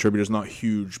not key contributors, not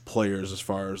huge players as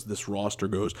far as this roster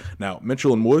goes. Now,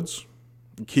 Mitchell and Woods,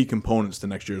 key components to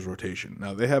next year's rotation.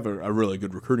 Now, they have a really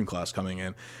good recruiting class coming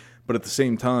in, but at the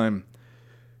same time,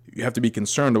 you have to be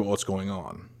concerned about what's going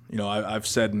on. I've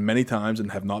said many times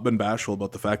and have not been bashful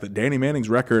about the fact that Danny Manning's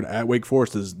record at Wake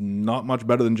Forest is not much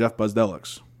better than Jeff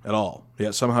Buzdelik's at all.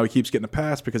 Yet somehow he keeps getting a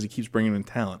pass because he keeps bringing in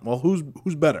talent. Well,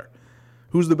 who's better?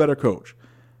 Who's the better coach?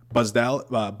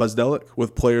 Buzdelik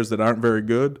with players that aren't very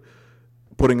good,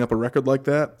 putting up a record like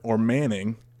that, or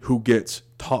Manning, who gets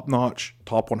top-notch,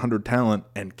 top 100 talent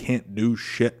and can't do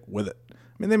shit with it? I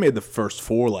mean, they made the first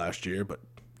 4 last year, but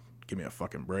give me a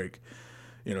fucking break.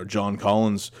 John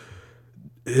Collins,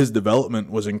 his development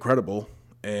was incredible,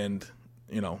 and,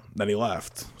 then he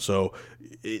left. So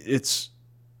it's,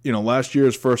 last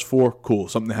year's first 4, cool,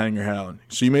 something to hang your hat on.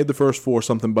 So you made the first 4,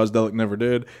 something Buzdelik never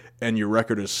did, and your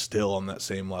record is still on that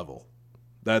same level.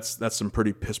 That's some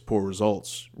pretty piss-poor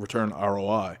results, return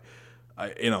ROI.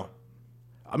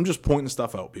 I'm just pointing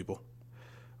stuff out, people.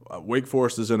 Wake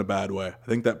Forest is in a bad way. I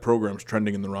think that program's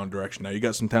trending in the wrong direction. Now, you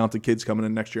got some talented kids coming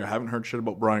in next year. I haven't heard shit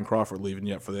about Brian Crawford leaving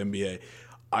yet for the NBA.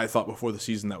 I thought before the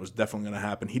season that was definitely going to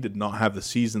happen. He did not have the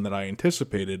season that I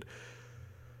anticipated.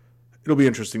 It'll be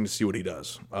interesting to see what he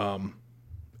does. And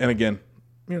again,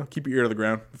 keep your ear to the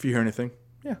ground. If you hear anything,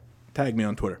 tag me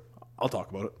on Twitter. I'll talk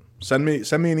about it. Send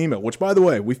me an email, which, by the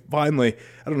way,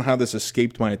 I don't know how this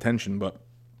escaped my attention, but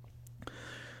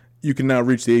you can now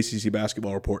reach the ACC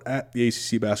Basketball Report at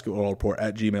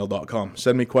gmail.com.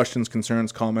 Send me questions,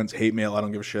 concerns, comments, hate mail. I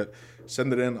don't give a shit.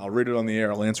 Send it in. I'll read it on the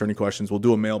air. I'll answer any questions. We'll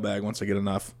do a mailbag once I get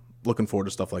enough. Looking forward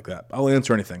to stuff like that. I'll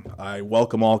answer anything. I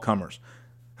welcome all comers.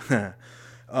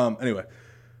 Anyway,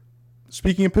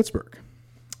 speaking of Pittsburgh,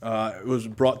 it was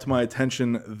brought to my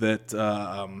attention that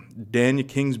Danya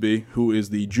Kingsby, who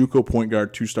is the JUCO point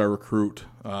guard 2-star recruit,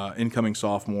 incoming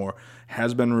sophomore,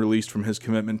 has been released from his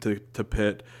commitment to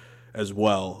Pitt. as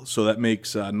well. So that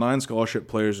makes 9 scholarship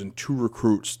players and 2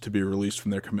 recruits to be released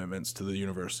from their commitments to the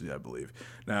university, I believe.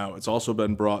 Now, it's also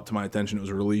been brought to my attention, it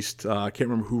was released, I can't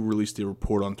remember who released the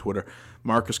report on Twitter.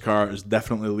 Marcus Carr is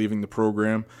definitely leaving the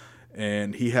program,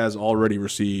 and he has already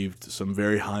received some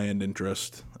very high-end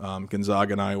interest.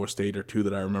 Gonzaga and Iowa State are 2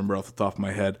 that I remember off the top of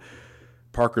my head.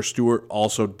 Parker Stewart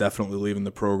also definitely leaving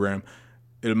the program.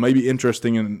 It may be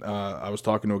interesting, and I was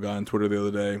talking to a guy on Twitter the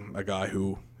other day, a guy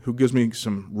who gives me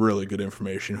some really good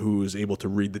information, who is able to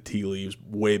read the tea leaves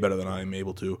way better than I am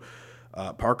able to.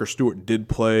 Parker Stewart did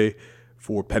play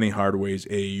for Penny Hardaway's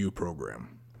AAU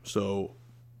program. So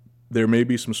there may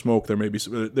be some smoke.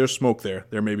 There's smoke there.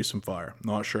 There may be some fire.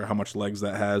 Not sure how much legs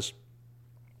that has.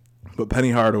 But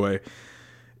Penny Hardaway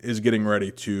is getting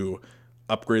ready to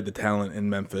upgrade the talent in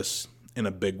Memphis in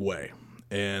a big way.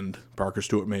 And Parker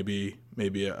Stewart may be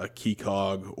a key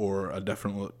cog or a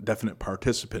definite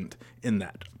participant in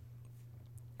that.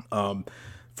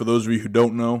 For those of you who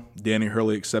don't know, Danny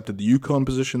Hurley accepted the UConn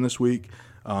position this week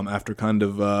after kind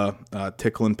of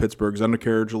tickling Pittsburgh's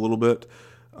undercarriage a little bit.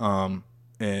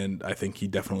 And I think he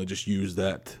definitely just used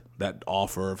that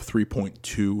offer of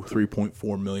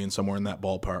 $3.4 million, somewhere in that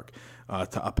ballpark,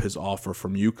 to up his offer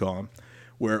from UConn,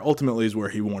 where ultimately is where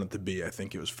he wanted to be. I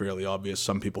think it was fairly obvious.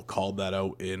 Some people called that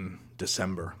out in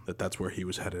December, that's where he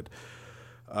was headed.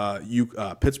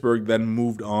 Pittsburgh then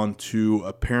moved on to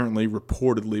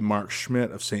reportedly Mark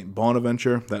Schmidt of St.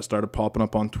 Bonaventure. That started popping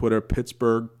up on Twitter.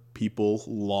 Pittsburgh people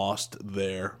lost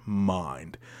their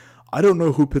mind. I don't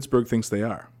know who Pittsburgh thinks they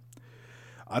are.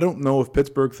 I don't know if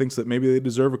Pittsburgh thinks that maybe they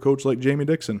deserve a coach like Jamie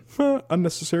Dixon.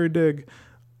 Unnecessary dig.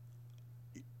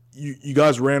 You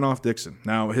guys ran off Dixon.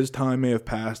 Now, his time may have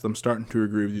passed. I'm starting to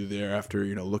agree with you there after,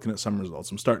 looking at some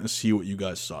results. I'm starting to see what you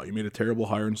guys saw. You made a terrible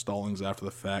hire in Stallings after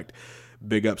the fact.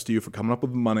 Big ups to you for coming up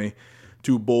with the money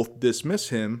to both dismiss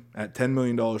him at $10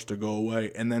 million to go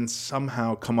away and then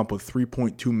somehow come up with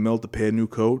 $3.2 million to pay a new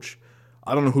coach.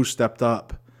 I don't know who stepped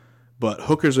up, but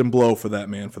hookers and blow for that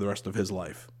man for the rest of his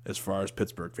life as far as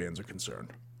Pittsburgh fans are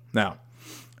concerned. Now,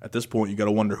 at this point, you got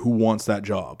to wonder who wants that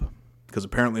job, because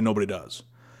apparently nobody does.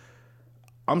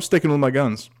 I'm sticking with my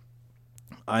guns.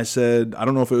 I said, I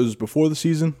don't know if it was before the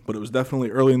season, but it was definitely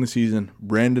early in the season.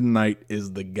 Brandon Knight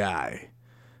is the guy.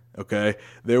 Okay?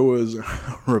 There was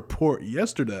a report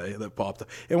yesterday that popped up.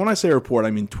 And when I say report,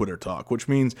 I mean Twitter talk, which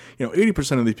means,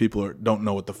 80% of these people don't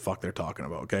know what the fuck they're talking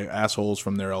about, okay? Assholes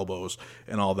from their elbows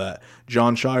and all that.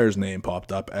 John Shire's name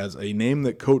popped up as a name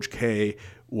that Coach K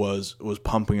was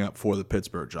pumping up for the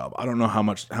Pittsburgh job. I don't know how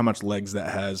much legs that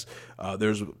has.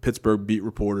 There's Pittsburgh beat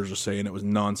reporters are saying it was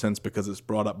nonsense because it's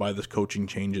brought up by this coaching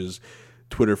changes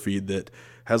Twitter feed that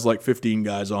has like 15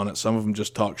 guys on it. Some of them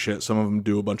just talk shit. Some of them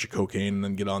do a bunch of cocaine and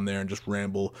then get on there and just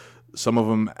ramble. Some of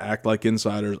them act like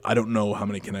insiders. I don't know how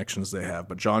many connections they have,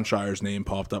 but John Shire's name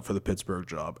popped up for the Pittsburgh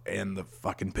job, and the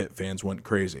fucking Pitt fans went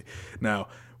crazy. Now,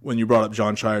 when you brought up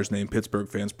John Shire's name, Pittsburgh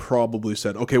fans probably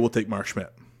said, okay, we'll take Mark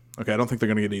Schmidt. Okay, I don't think they're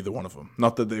going to get either one of them.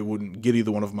 Not that they wouldn't get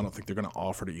either one of them. I don't think they're going to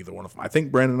offer to either one of them. I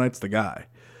think Brandon Knight's the guy.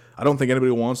 I don't think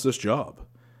anybody wants this job.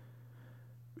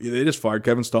 They just fired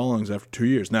Kevin Stallings after 2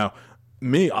 years. Now,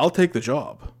 me, I'll take the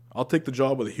job. I'll take the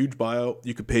job with a huge buyout.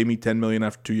 You could pay me $10 million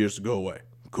after 2 years to go away.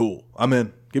 Cool. I'm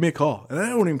in. Give me a call. And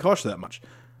that won't even cost you that much.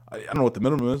 I don't know what the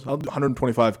minimum is. I'll do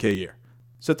 $125K a year.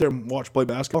 Sit there and watch play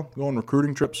basketball, go on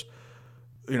recruiting trips,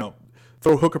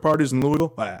 throw hooker parties in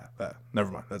Louisville.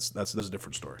 Never mind. That's a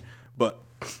different story. But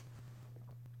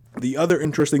the other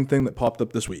interesting thing that popped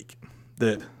up this week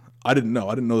that I didn't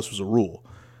know this was a rule,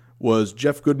 was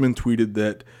Jeff Goodman tweeted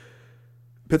that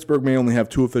Pittsburgh may only have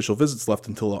 2 official visits left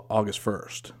until August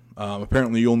 1st.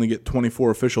 Apparently, you only get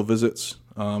 24 official visits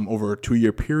over a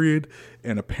 2-year period,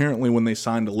 and apparently when they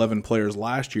signed 11 players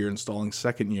last year, installing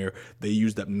second year, they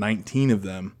used up 19 of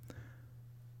them.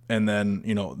 And then,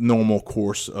 normal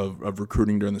course of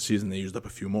recruiting during the season, they used up a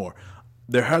few more.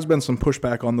 There has been some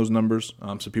pushback on those numbers,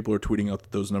 so people are tweeting out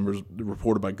that those numbers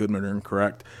reported by Goodman are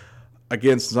incorrect.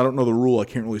 Again, since I don't know the rule, I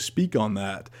can't really speak on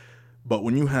that. But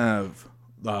when you have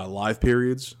live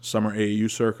periods, summer AAU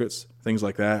circuits, things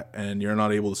like that, and you're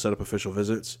not able to set up official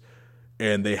visits,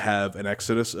 and they have an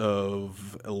exodus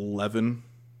of 11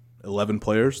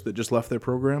 players that just left their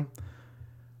program,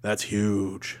 that's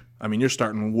huge. I mean, you're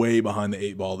starting way behind the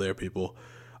 8 ball there, people.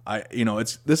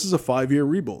 This is a 5-year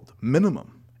rebuild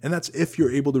minimum, and that's if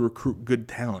you're able to recruit good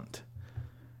talent.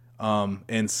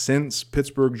 And since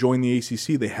Pittsburgh joined the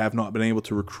ACC, they have not been able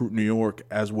to recruit New York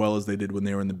as well as they did when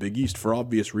they were in the Big East for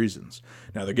obvious reasons.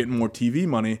 Now, they're getting more TV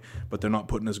money, but they're not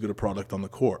putting as good a product on the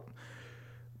court.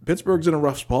 Pittsburgh's in a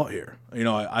rough spot here.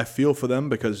 I feel for them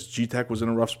because G-Tech was in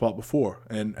a rough spot before,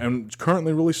 and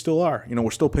currently really still are.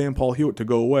 We're still paying Paul Hewitt to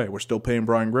go away. We're still paying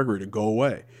Brian Gregory to go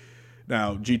away.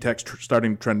 Now, G-Tech's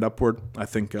starting to trend upward. I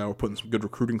think we're putting some good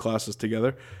recruiting classes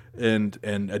together, and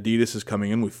Adidas is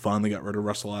coming in. We finally got rid of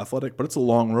Russell Athletic, but it's a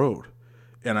long road.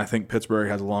 And I think Pittsburgh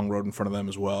has a long road in front of them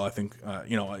as well. I think,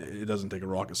 it doesn't take a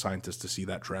rocket scientist to see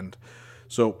that trend.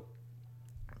 So,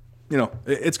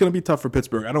 it's going to be tough for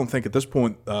Pittsburgh. I don't think at this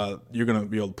point you're going to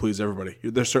be able to please everybody.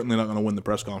 They're certainly not going to win the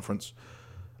press conference.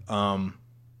 I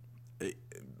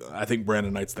think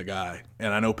Brandon Knight's the guy.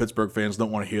 And I know Pittsburgh fans don't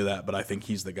want to hear that, but I think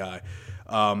he's the guy.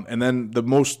 And then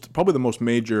probably the most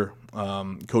major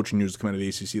coaching news coming out of the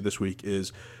ACC this week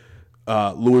is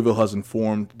Louisville has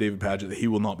informed David Padgett that he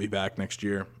will not be back next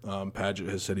year. Padgett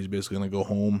has said he's basically going to go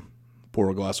home, pour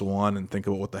a glass of wine, and think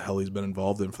about what the hell he's been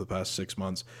involved in for the past 6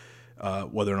 months.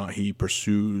 Whether or not he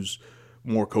pursues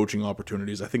more coaching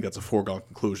opportunities, I think that's a foregone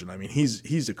conclusion. I mean,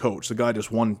 he's a coach. The guy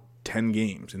just won 10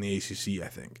 games in the ACC, I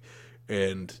think,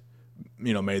 and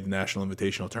made the National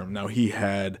Invitational Tournament. Now, he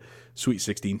had Sweet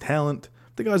 16 talent.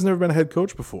 The guy's never been a head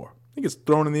coach before. He gets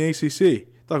thrown in the ACC.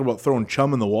 Talk about throwing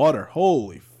chum in the water.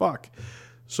 Holy fuck.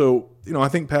 So, I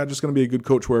think Padgett's going to be a good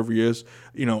coach wherever he is.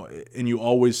 And you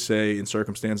always say in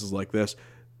circumstances like this,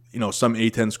 some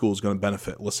A-10 school is going to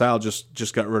benefit. LaSalle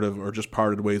just got rid of or just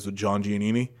parted ways with John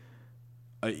Giannini.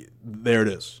 There it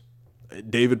is.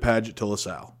 David Padgett to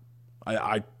LaSalle.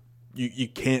 You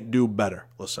can't do better,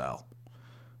 LaSalle.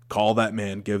 Call that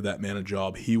man, give that man a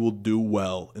job. He will do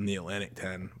well in the Atlantic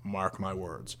 10, mark my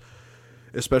words.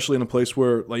 Especially in a place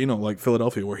where, like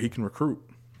Philadelphia, where he can recruit.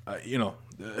 I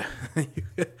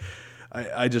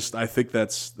think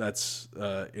that's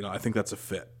I think that's a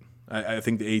fit. I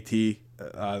think the AT,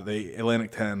 the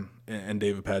Atlantic 10, and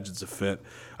David Padgett's a fit.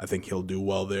 I think he'll do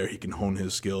well there. He can hone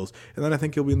his skills, and then I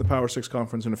think he'll be in the Power 6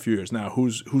 conference in a few years. Now,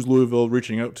 who's Louisville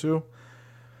reaching out to?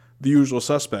 The usual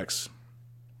suspects.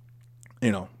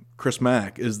 Chris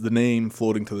Mack is the name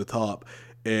floating to the top,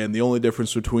 and the only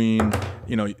difference between,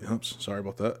 sorry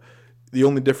about that. The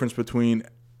only difference between,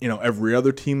 every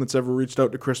other team that's ever reached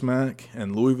out to Chris Mack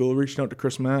and Louisville reaching out to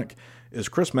Chris Mack is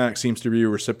Chris Mack seems to be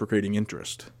reciprocating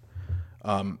interest.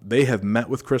 They have met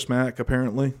with Chris Mack,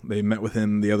 apparently. They met with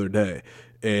him the other day.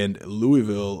 And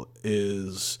Louisville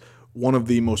is one of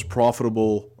the most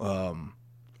profitable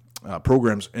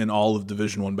programs in all of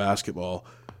Division I basketball.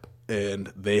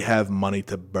 And they have money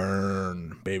to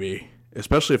burn, baby.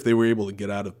 Especially if they were able to get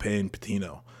out of paying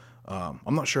Pitino.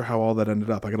 I'm not sure how all that ended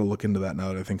up. I got to look into that now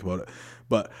that I think about it.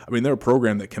 But, they're a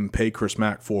program that can pay Chris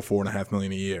Mack $4.5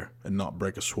 million a year and not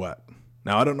break a sweat.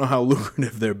 Now, I don't know how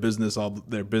lucrative their business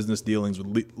dealings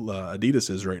with Adidas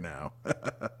is right now.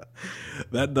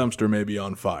 That dumpster may be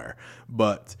on fire.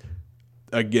 But,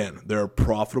 again, they're a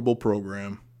profitable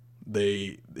program.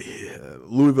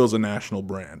 Louisville's a national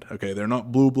brand. Okay, they're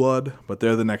not blue blood, but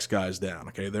they're the next guys down.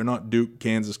 Okay, they're not Duke,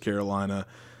 Kansas, Carolina,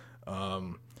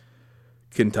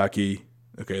 Kentucky.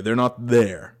 Okay, they're not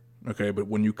there. Okay, but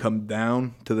when you come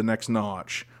down to the next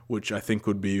notch, which I think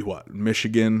would be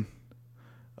Michigan,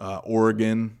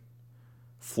 Oregon,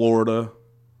 Florida,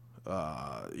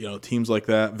 teams like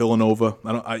that, Villanova.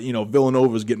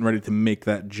 Villanova's getting ready to make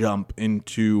that jump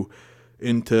into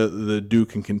the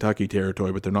Duke and Kentucky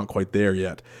territory, but they're not quite there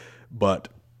yet. But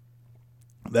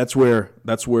that's where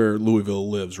Louisville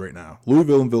lives right now.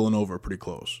 Louisville and Villanova are pretty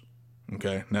close.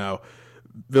 Okay, now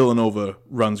Villanova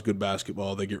runs good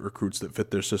basketball. They get recruits that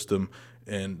fit their system,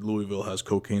 and Louisville has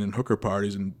cocaine and hooker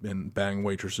parties and bang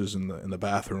waitresses in the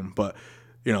bathroom. But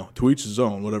to each his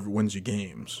own. Whatever wins you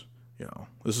games.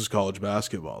 This is college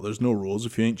basketball. There's no rules.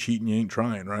 If you ain't cheating, you ain't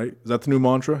trying. Right? Is that the new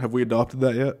mantra? Have we adopted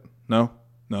that yet? No,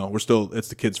 we're still, it's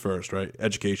the kids first, right?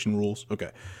 Education rules.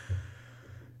 Okay.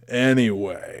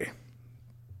 Anyway,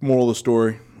 moral of the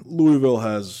story, Louisville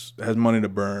has money to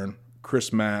burn.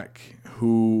 Chris Mack,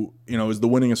 who, is the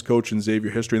winningest coach in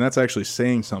Xavier history, and that's actually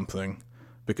saying something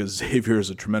because Xavier is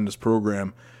a tremendous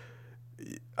program.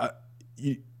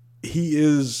 He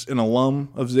is an alum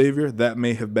of Xavier. That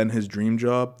may have been his dream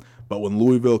job, but when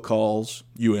Louisville calls,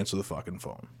 you answer the fucking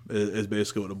phone. Is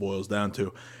basically what it boils down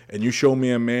to. And you show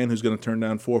me a man who's going to turn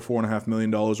down $4.5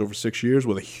 million over 6 years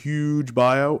with a huge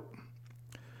buyout,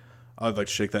 I'd like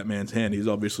to shake that man's hand. He's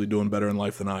obviously doing better in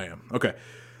life than I am. Okay,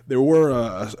 there were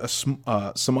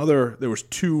there was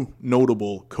two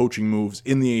notable coaching moves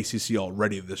in the ACC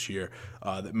already this year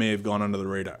that may have gone under the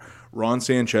radar. Ron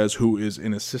Sanchez, who is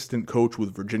an assistant coach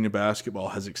with Virginia basketball,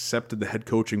 has accepted the head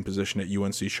coaching position at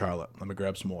UNC Charlotte. Let me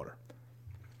grab some water.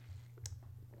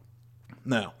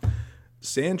 Now,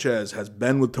 Sanchez has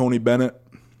been with Tony Bennett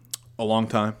a long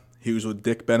time. He was with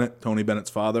Dick Bennett, Tony Bennett's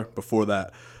father, before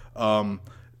that.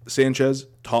 Sanchez,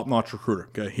 top-notch recruiter.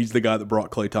 Okay, he's the guy that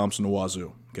brought Klay Thompson to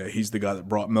Wazoo. Okay, he's the guy that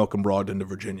brought Malcolm Brogdon to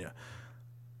Virginia.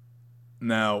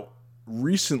 Now,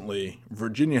 recently,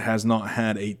 Virginia has not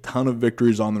had a ton of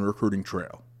victories on the recruiting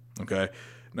trail. Okay,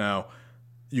 now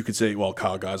you could say, well,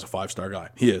 Kyle Guy's a 5-star guy.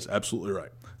 He is, absolutely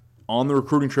right. On the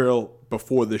recruiting trail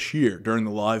before this year, during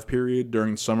the live period,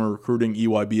 during summer recruiting,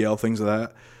 EYBL, things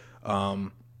like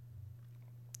that,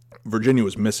 Virginia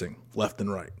was missing left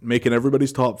and right, making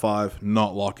everybody's top 5,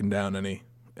 not locking down any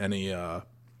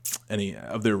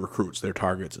of their recruits, their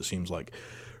targets. It seems like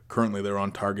currently they're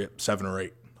on target 7 or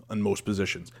 8 on most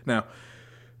positions. Now,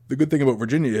 the good thing about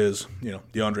Virginia is,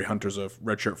 DeAndre Hunter's a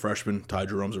redshirt freshman, Ty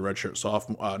Jerome's a redshirt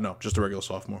sophomore. No, just a regular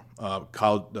sophomore.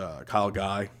 Kyle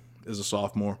Guy is a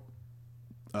sophomore.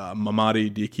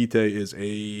 Mamadi Diakite is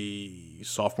a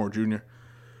sophomore junior.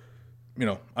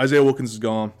 Isaiah Wilkins is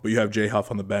gone, but you have Jay Huff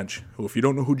on the bench, who, if you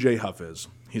don't know who Jay Huff is,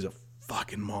 he's a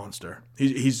fucking monster.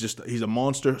 He's a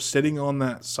monster sitting on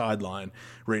that sideline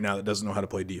right now that doesn't know how to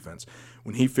play defense.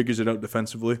 When he figures it out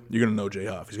defensively, you're going to know Jay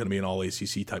Huff. He's going to be an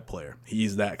all-ACC type player.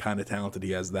 He's that kind of talented.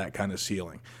 He has that kind of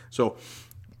ceiling. So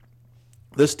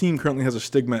this team currently has a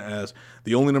stigma as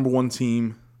the only number 1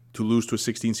 team to lose to a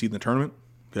 16 seed in the tournament.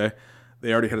 Okay,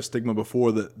 they already had a stigma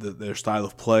before that their style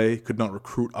of play could not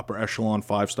recruit upper echelon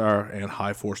 5-star and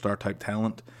high 4-star type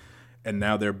talent, and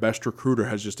now their best recruiter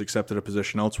has just accepted a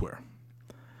position elsewhere.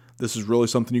 This is really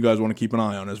something you guys want to keep an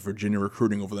eye on as Virginia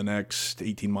recruiting over the next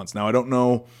 18 months. Now, I don't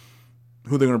know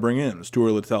who they're going to bring in. It's too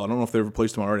early to tell. I don't know if they've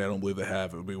replaced them already. I don't believe they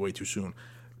have. It would be way too soon.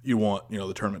 You want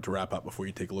the tournament to wrap up before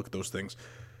you take a look at those things.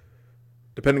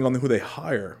 Depending on who they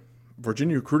hire,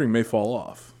 Virginia recruiting may fall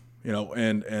off.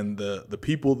 And the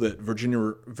people that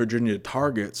Virginia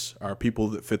targets are people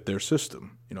that fit their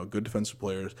system. Good defensive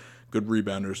players, good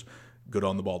rebounders, good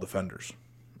on the ball defenders.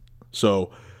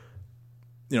 So,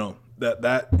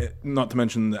 that not to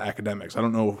mention the academics. I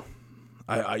don't know.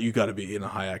 You got to be in a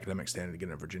high academic standard to get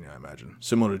into Virginia, I imagine.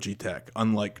 Similar to G-Tech,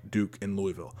 unlike Duke and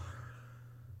Louisville.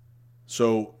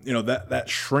 So, that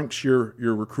shrinks your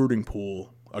recruiting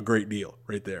pool a great deal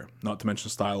right there. Not to mention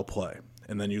style of play,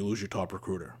 and then you lose your top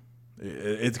recruiter.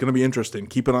 It's going to be interesting.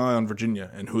 Keep an eye on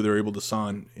Virginia and who they're able to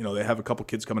sign. They have a couple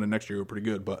kids coming in next year who are pretty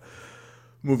good, but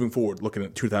moving forward, looking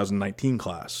at 2019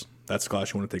 class, that's the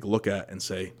class you want to take a look at and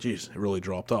say, geez, it really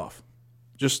dropped off.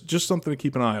 Just something to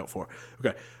keep an eye out for.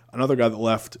 Okay, another guy that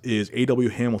left is A.W.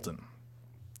 Hamilton.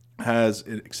 Has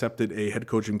accepted a head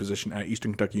coaching position at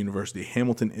Eastern Kentucky University.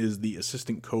 Hamilton is the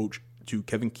assistant coach to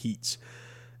Kevin Keats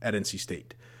at NC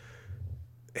State.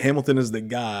 Hamilton is the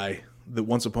guy that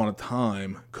once upon a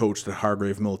time coached at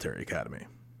Hargrave Military Academy.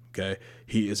 Okay,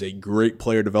 he is a great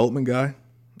player development guy.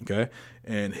 Okay,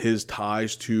 and his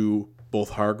ties to both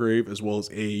Hargrave as well as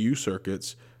AAU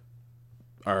circuits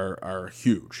are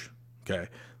huge. Okay,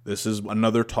 this is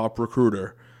another top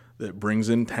recruiter that brings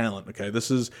in talent. Okay,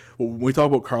 this is when we talk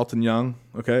about Carlton Young.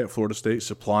 Okay, at Florida State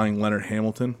supplying Leonard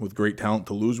Hamilton with great talent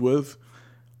to lose with.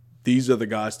 These are the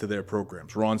guys to their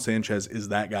programs. Ron Sanchez is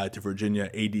that guy to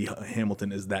Virginia. A.D.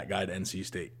 Hamilton is that guy to NC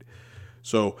State.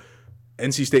 So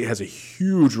NC State has a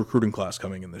huge recruiting class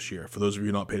coming in this year. For those of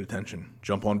you not paid attention,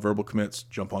 jump on Verbal Commits,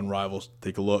 jump on Rivals,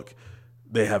 take a look.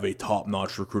 They have a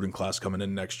top-notch recruiting class coming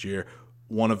in next year.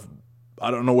 I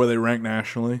don't know where they rank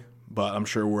nationally, but I'm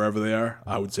sure wherever they are,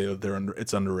 I would say that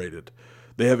it's underrated.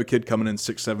 They have a kid coming in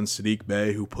 6'7", Sadiq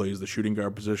Bey, who plays the shooting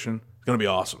guard position. It's going to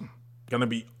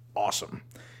be awesome.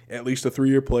 At least a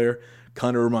 3-year player.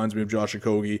 Kind of reminds me of Josh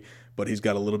Okogie, but he's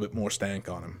got a little bit more stank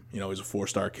on him. He's a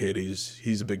 4-star kid.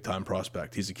 He's a big-time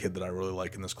prospect. He's a kid that I really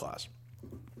like in this class.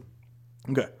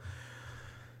 Okay.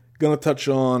 Going to touch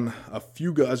on a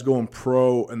few guys going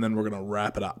pro, and then we're going to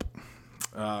wrap it up.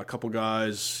 A couple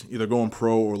guys either going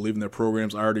pro or leaving their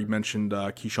programs. I already mentioned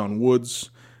Keyshawn Woods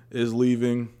is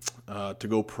leaving to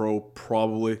go pro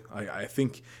probably. I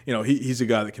think, he's a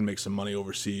guy that can make some money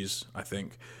overseas, I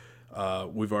think.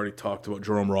 We've already talked about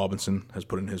Jerome Robinson has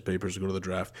put in his papers to go to the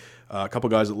draft. A couple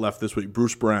guys that left this week.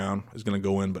 Bruce Brown is going to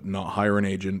go in but not hire an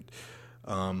agent.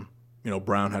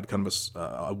 Brown had kind of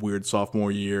a weird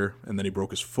sophomore year, and then he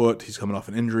broke his foot. He's coming off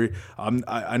an injury. I'm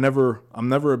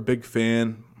never a big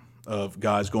fan of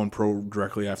guys going pro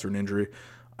directly after an injury.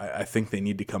 I think they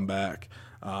need to come back.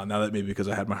 Now that maybe because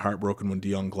I had my heart broken when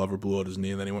Deion Glover blew out his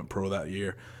knee and then he went pro that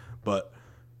year. But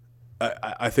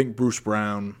I think Bruce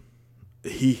Brown,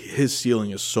 his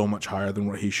ceiling is so much higher than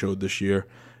what he showed this year.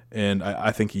 And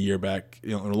I think a year back,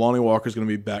 Lonnie Walker's going to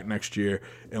be back next year.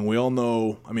 And we all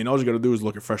know, all you got to do is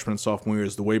look at freshman and sophomore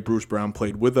years, the way Bruce Brown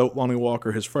played without Lonnie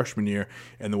Walker his freshman year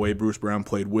and the way Bruce Brown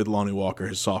played with Lonnie Walker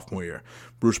his sophomore year.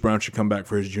 Bruce Brown should come back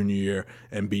for his junior year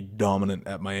and be dominant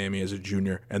at Miami as a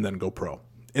junior and then go pro.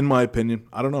 In my opinion,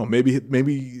 I don't know.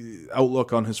 Maybe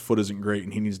outlook on his foot isn't great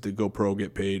and he needs to go pro,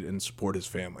 get paid, and support his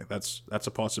family. That's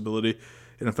a possibility.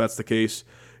 And if that's the case,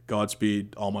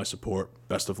 Godspeed, all my support,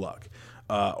 best of luck.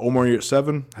 Omar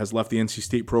Yurtseven has left the NC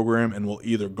State program and will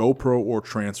either go pro or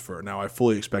transfer. Now, I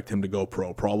fully expect him to go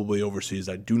pro, probably overseas.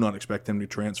 I do not expect him to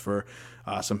transfer.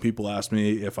 Some people ask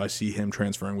me if I see him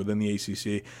transferring within the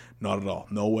ACC. Not at all.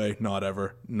 No way, not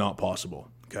ever, not possible.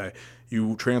 Okay,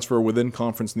 you transfer within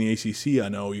conference in the ACC, I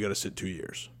know you got to sit 2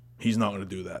 years. He's not going to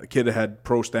do that. The kid had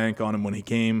pro stank on him when he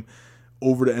came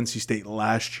over to NC State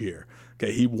last year.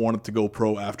 Okay, he wanted to go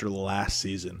pro after last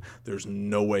season. There's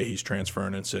no way he's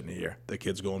transferring and sitting here. The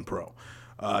kid's going pro.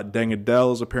 Deng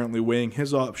Adel is apparently weighing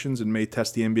his options and may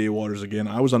test the NBA waters again.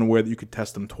 I was unaware that you could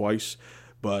test them twice,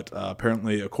 but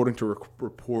apparently, according to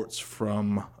reports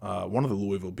from one of the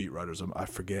Louisville beat writers, I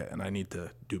forget, and I need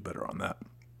to do better on that,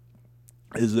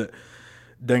 is that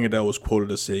Deng Adel was quoted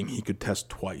as saying he could test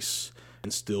twice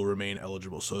and still remain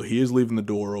eligible. So he is leaving the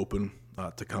door open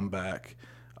to come back.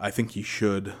 I think he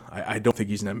should. I don't think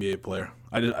he's an NBA player.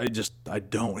 I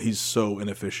don't. He's so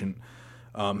inefficient.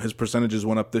 His percentages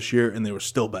went up this year, and they were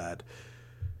still bad.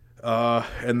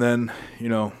 And then,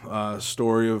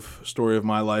 story of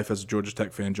my life as a Georgia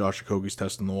Tech fan, Josh Okogie's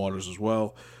testing the waters as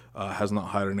well. Has not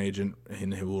hired an agent,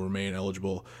 and he will remain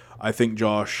eligible. I think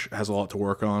Josh has a lot to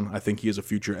work on. I think he is a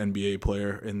future NBA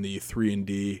player in the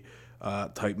 3-and-D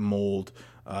type mold.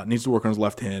 Needs to work on his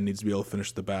left hand, needs to be able to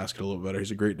finish the basket a little better.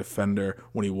 He's a great defender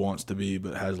when he wants to be,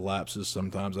 but has lapses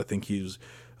sometimes. I think he's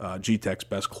G-Tech's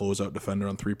best closeout defender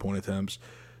on three-point attempts.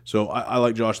 So I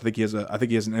like Josh. I think he has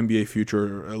an NBA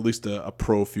future, or at least a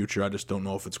pro future. I just don't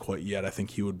know if it's quite yet. I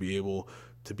think he would be able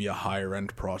to be a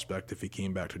higher-end prospect if he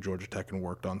came back to Georgia Tech and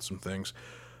worked on some things.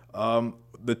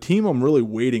 The team I'm really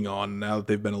waiting on now that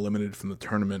they've been eliminated from the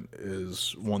tournament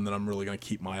is one that I'm really going to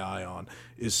keep my eye on,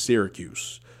 is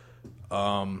Syracuse.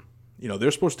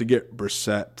 They're supposed to get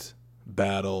Brissett,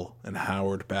 Battle, and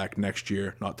Howard back next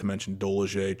year, not to mention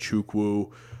Dolage,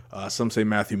 Chukwu. Some say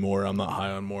Matthew Moore. I'm not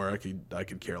high on Moore. I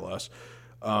could care less.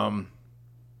 O'Shea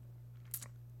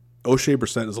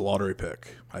Brissett is a lottery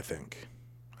pick, I think.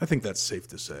 I think that's safe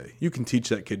to say. You can teach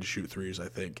that kid to shoot threes, I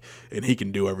think, and he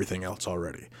can do everything else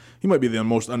already. He might be the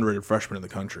most underrated freshman in the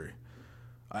country.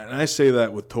 And I say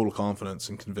that with total confidence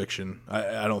and conviction.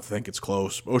 I don't think it's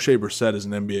close. O'Shea Brissett is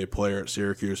an NBA player at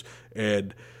Syracuse,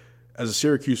 and as a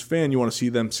Syracuse fan, you want to see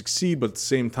them succeed, but at the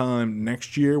same time,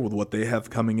 next year, with what they have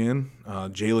coming in,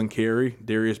 Jalen Carey,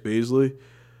 Darius Baisley,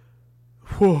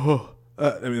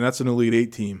 that's an Elite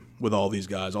Eight team with all these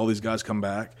guys. All these guys come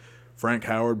back. Frank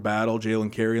Howard, Battle,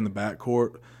 Jalen Carey in the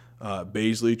backcourt,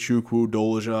 Baisley, Chukwu,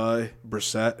 Dolajai,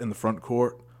 Brissett in the front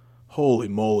court. Holy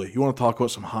moly. You want to talk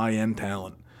about some high-end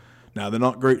talent. Now, they're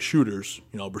not great shooters.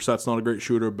 Brissett's not a great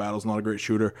shooter. Battle's not a great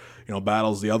shooter.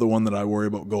 Battle's the other one that I worry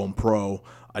about going pro.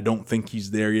 I don't think he's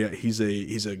there yet. He's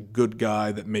a good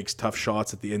guy that makes tough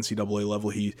shots at the NCAA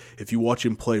level. If you watch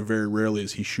him play, very rarely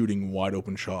is he shooting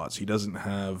wide-open shots. He doesn't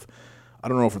have, I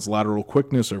don't know if it's lateral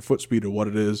quickness or foot speed or what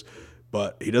it is,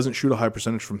 but he doesn't shoot a high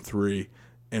percentage from three,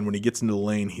 and when he gets into the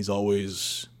lane, he's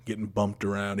always getting bumped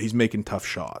around. He's making tough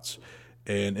shots.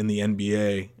 And in the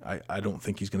NBA, I don't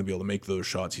think he's going to be able to make those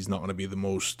shots. He's not going to be the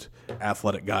most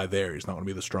athletic guy there. He's not going to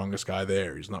be the strongest guy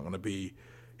there. He's just not going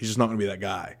to be that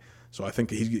guy. So I think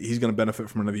he's going to benefit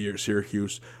from another year at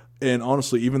Syracuse. And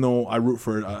honestly, even though I root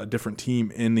for a different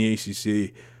team in the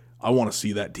ACC, I want to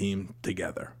see that team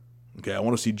together. Okay, I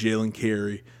want to see Jalen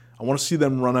Carey. I want to see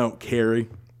them run out Carey,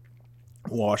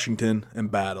 Washington, and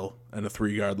Battle in a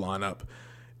 3-guard lineup.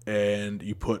 And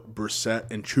you put Brissett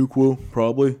and Chukwu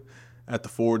probably at the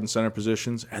forward and center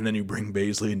positions, and then you bring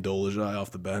Baisley and Dolajai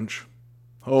off the bench.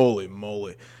 Holy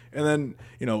moly. And then,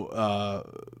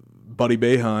 Buddy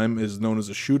Boeheim is known as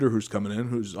a shooter who's coming in,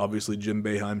 who's obviously Jim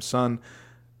Boeheim's son.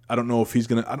 I don't know if he's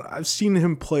going to – I've seen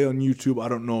him play on YouTube. I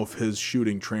don't know if his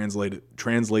shooting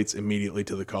translates immediately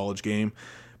to the college game,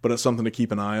 but it's something to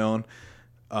keep an eye on.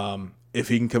 If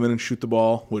he can come in and shoot the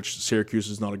ball, which Syracuse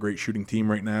is not a great shooting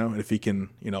team right now, and if he can,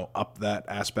 up that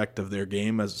aspect of their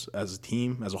game as a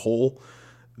team, as a whole,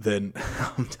 then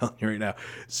I'm telling you right now,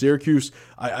 Syracuse,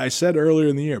 I said earlier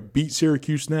in the year, beat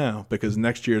Syracuse now because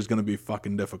next year is going to be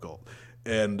fucking difficult.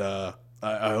 And I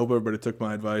hope everybody took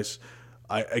my advice.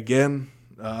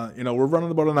 We're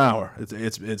running about an hour.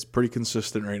 It's pretty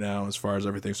consistent right now as far as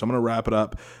everything. So I'm going to wrap it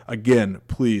up. Again,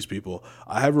 please, people,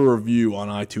 I have a review on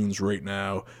iTunes right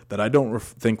now that I don't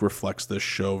think reflects this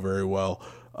show very well.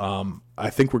 I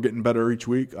think we're getting better each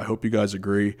week. I hope you guys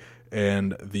agree.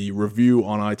 And the review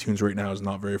on iTunes right now is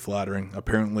not very flattering.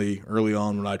 Apparently, early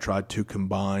on when I tried to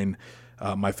combine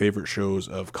my favorite shows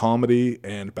of comedy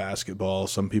and basketball,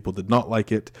 some people did not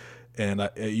like it. And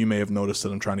you may have noticed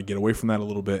that I'm trying to get away from that a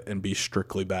little bit and be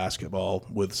strictly basketball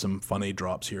with some funny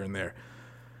drops here and there.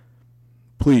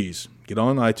 Please get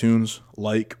on iTunes,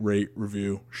 like, rate,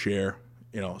 review, share,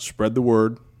 spread the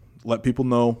word. Let people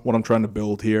know what I'm trying to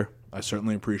build here. I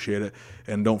certainly appreciate it.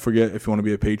 And don't forget, if you want to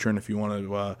be a patron, if you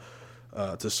want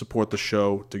to support the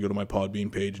show, to go to my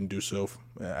Podbean page and do so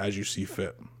as you see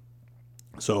fit.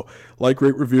 So, like,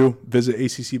 rate, review, visit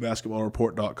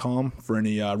accbasketballreport.com for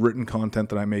any written content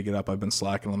that I may get up. I've been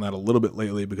slacking on that a little bit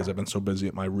lately because I've been so busy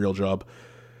at my real job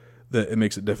that it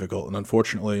makes it difficult. And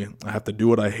unfortunately, I have to do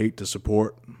what I hate to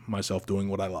support myself doing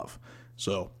what I love.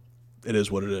 So, it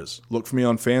is what it is. Look for me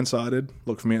on Fansided.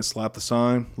 Look for me at Slap the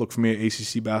Sign. Look for me at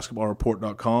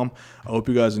accbasketballreport.com. I hope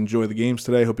you guys enjoy the games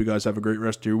today. Hope you guys have a great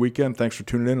rest of your weekend. Thanks for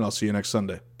tuning in, and I'll see you next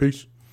Sunday. Peace.